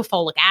 Also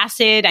folic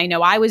acid. I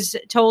know I was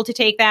told to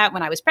take that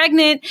when I was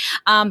pregnant.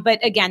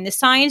 But again, the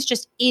science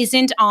just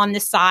isn't on the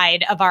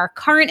side of our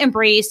current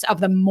embrace of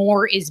the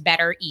more is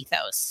better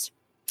ethos.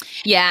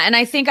 Yeah. And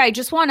I think I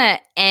just want to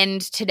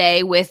end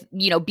today with,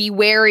 be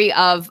wary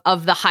of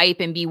the hype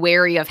and be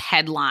wary of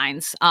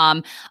headlines.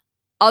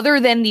 Other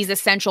than these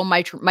essential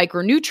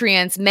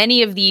micronutrients,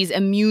 many of these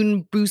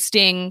immune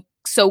boosting,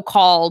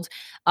 so-called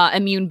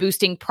immune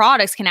boosting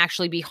products can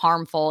actually be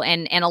harmful.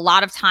 And a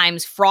lot of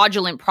times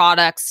fraudulent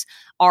products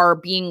are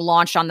being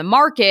launched on the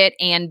market.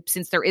 And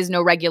since there is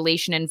no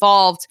regulation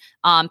involved,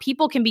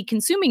 people can be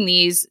consuming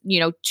these,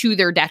 to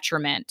their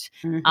detriment.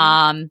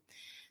 Mm-hmm.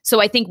 So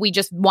I think we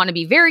just want to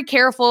be very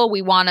careful.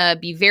 We want to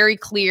be very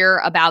clear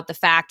about the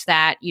fact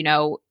that,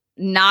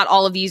 not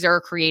all of these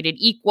are created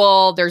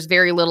equal. There's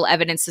very little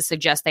evidence to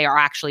suggest they are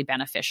actually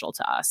beneficial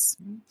to us.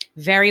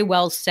 Very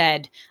well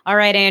said. All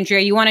right, Andrea,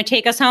 you want to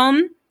take us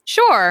home?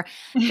 Sure.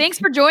 Thanks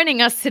for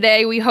joining us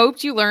today. We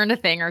hoped you learned a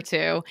thing or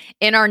two.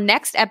 In our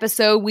next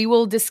episode, we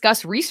will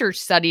discuss research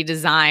study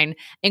design,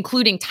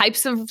 including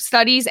types of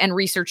studies and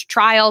research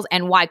trials,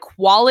 and why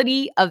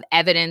quality of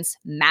evidence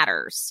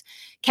matters.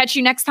 Catch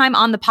you next time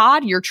on the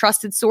pod, your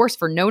trusted source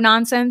for no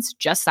nonsense,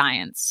 just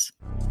science.